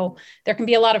capabilities. So there can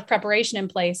be a lot of preparation in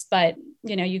place, but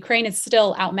Ukraine is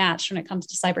still outmatched when it comes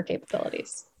to cyber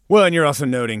capabilities. Well, and you're also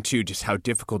noting, too, just how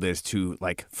difficult it is to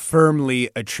firmly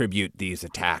attribute these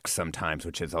attacks sometimes,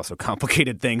 which has also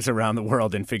complicated things around the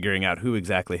world in figuring out who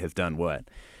exactly has done what.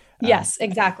 Yes,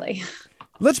 exactly.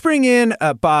 Let's bring in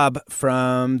Bob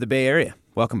from the Bay Area.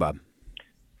 Welcome, Bob.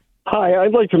 Hi,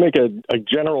 I'd like to make a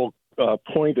general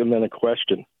point and then a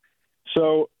question.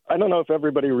 So I don't know if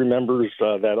everybody remembers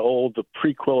that old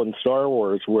prequel in Star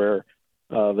Wars where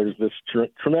there's this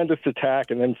tremendous attack,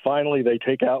 and then finally they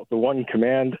take out the one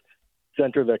command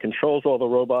center that controls all the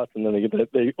robots, and then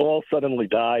they all suddenly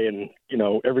die, and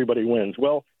everybody wins.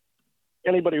 Well,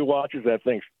 anybody who watches that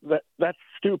thinks that's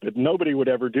stupid. Nobody would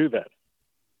ever do that.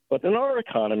 But in our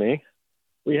economy,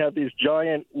 we have these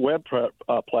giant web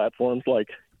platforms like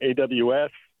AWS,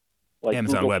 like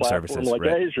Amazon Google Web Services, like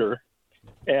right. Azure,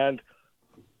 and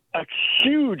a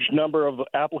huge number of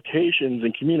applications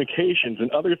and communications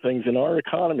and other things in our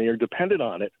economy are dependent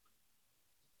on it.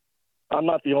 I'm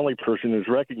not the only person who's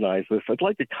recognized this. I'd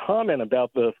like to comment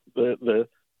about the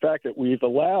fact that we've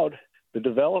allowed the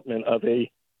development of a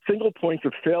single point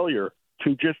of failure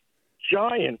to just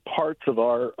giant parts of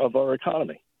our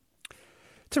economy.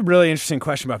 It's a really interesting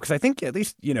question, Bob, because I think at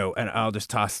least, and I'll just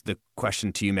toss the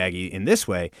question to you, Maggie, in this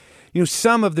way.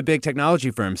 Some of the big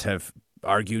technology firms have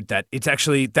argued that it's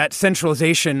actually that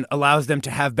centralization allows them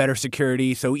to have better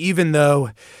security. So even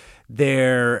though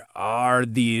there are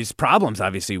these problems,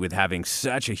 obviously, with having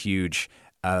such a huge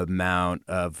amount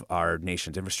of our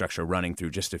nation's infrastructure running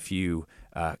through just a few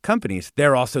companies,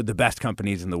 they're also the best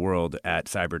companies in the world at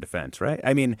cyber defense, right?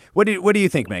 I mean, what do you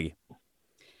think, Maggie?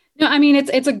 No, I mean,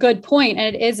 it's a good point,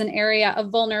 and it is an area of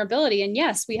vulnerability. And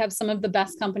yes, we have some of the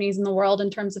best companies in the world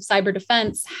in terms of cyber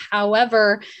defense.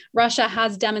 However, Russia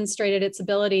has demonstrated its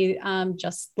ability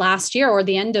just last year or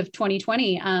the end of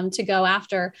 2020 to go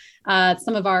after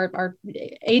some of our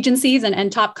agencies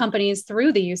and top companies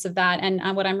through the use of that.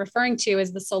 And what I'm referring to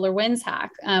is the SolarWinds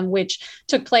hack, which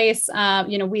took place.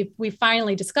 We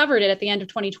finally discovered it at the end of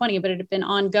 2020, but it had been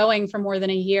ongoing for more than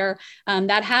a year.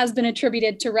 That has been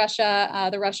attributed to Russia,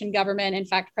 the Russian government. In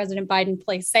fact, President Biden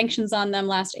placed sanctions on them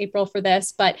last April for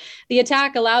this. But the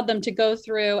attack allowed them to go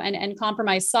through and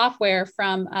compromise software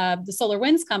from the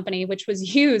SolarWinds company, which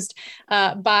was used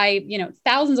by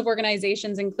thousands of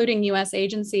organizations, including U.S.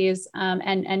 agencies,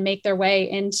 and make their way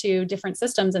into different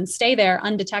systems and stay there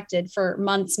undetected for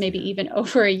months, maybe even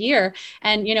over a year.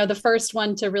 And the first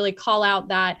one to really call out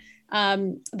that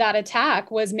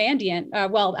attack was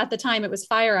Mandiant. Well, at the time it was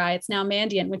FireEye. It's now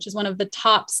Mandiant, which is one of the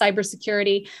top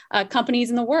cybersecurity companies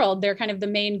in the world. They're kind of the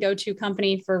main go-to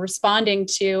company for responding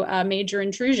to major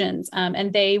intrusions,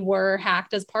 and they were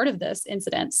hacked as part of this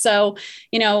incident. So,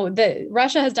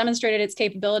 Russia has demonstrated its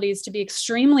capabilities to be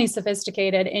extremely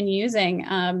sophisticated in using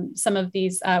some of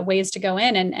these ways to go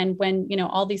in. And when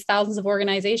all these thousands of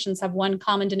organizations have one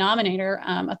common denominator,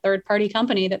 a third-party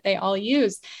company that they all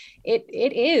use, it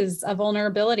is a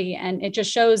vulnerability. And it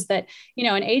just shows that,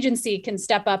 an agency can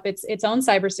step up its own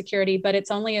cybersecurity, but it's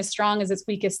only as strong as its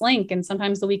weakest link. And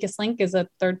sometimes the weakest link is a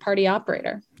third-party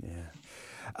operator.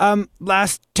 Yeah.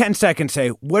 Last 10 seconds,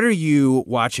 what are you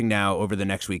watching now over the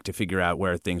next week to figure out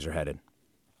where things are headed?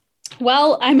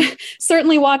 Well, I'm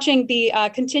certainly watching the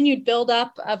continued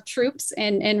buildup of troops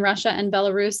in Russia and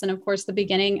Belarus, and of course, the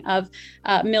beginning of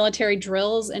military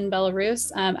drills in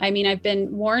Belarus. I've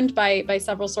been warned by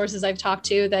several sources I've talked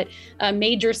to that a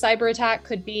major cyber attack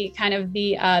could be kind of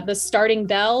the starting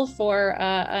bell for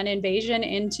an invasion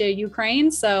into Ukraine.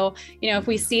 So, if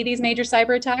we see these major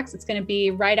cyber attacks, it's going to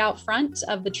be right out front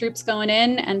of the troops going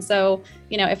in. And so,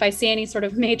 if I see any sort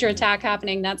of major attack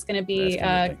happening, that's going to be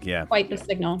quite the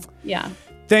signal. Yeah.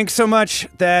 Thanks so much.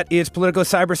 That is Politico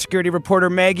cybersecurity reporter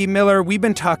Maggie Miller. We've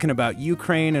been talking about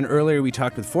Ukraine, and earlier we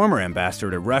talked with former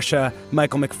ambassador to Russia,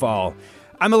 Michael McFaul.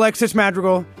 I'm Alexis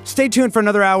Madrigal. Stay tuned for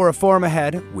another hour of Forum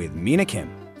Ahead with Mina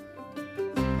Kim.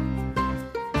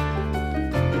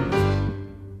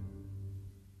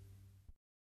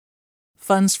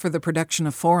 Funds for the production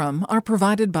of Forum are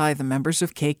provided by the members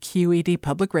of KQED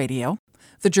Public Radio,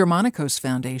 the Germanicos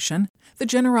Foundation, the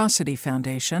Generosity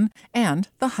Foundation, and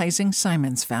the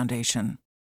Heising-Simons Foundation.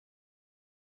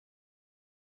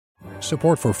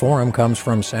 Support for Forum comes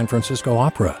from San Francisco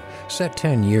Opera. Set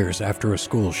 10 years after a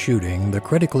school shooting, the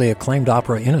critically acclaimed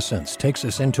opera Innocence takes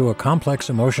us into a complex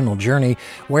emotional journey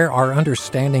where our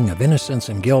understanding of innocence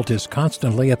and guilt is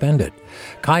constantly upended.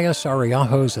 Kaya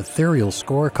Sariaho's ethereal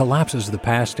score collapses the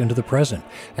past into the present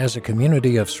as a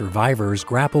community of survivors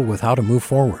grapple with how to move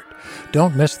forward.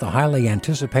 Don't miss the highly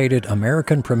anticipated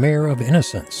American premiere of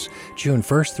Innocence, June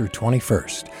 1st through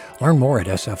 21st. Learn more at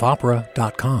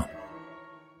sfopera.com.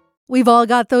 We've all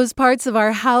got those parts of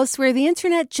our house where the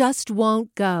internet just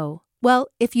won't go. Well,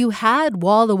 if you had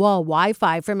wall-to-wall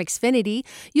Wi-Fi from Xfinity,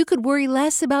 you could worry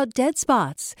less about dead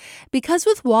spots. Because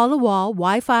with wall-to-wall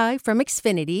Wi-Fi from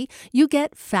Xfinity, you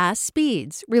get fast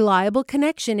speeds, reliable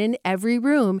connection in every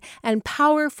room, and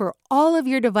power for all of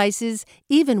your devices,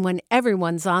 even when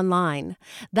everyone's online.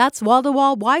 That's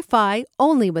wall-to-wall Wi-Fi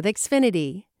only with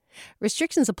Xfinity.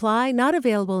 Restrictions apply, not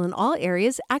available in all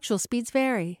areas. Actual speeds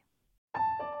vary.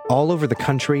 All over the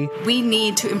country, we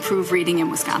need to improve reading in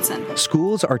Wisconsin.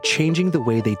 Schools are changing the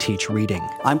way they teach reading.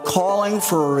 I'm calling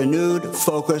for a renewed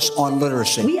focus on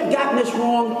literacy. We have gotten this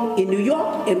wrong in New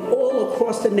York and all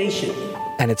across the nation.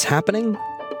 And it's happening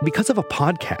because of a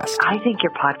podcast. I think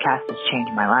your podcast has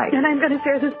changed my life. And I'm going to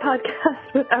share this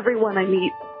podcast with everyone I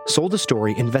meet. Sold a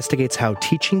Story investigates how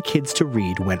teaching kids to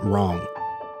read went wrong.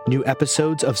 New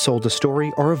episodes of Sold a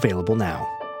Story are available now.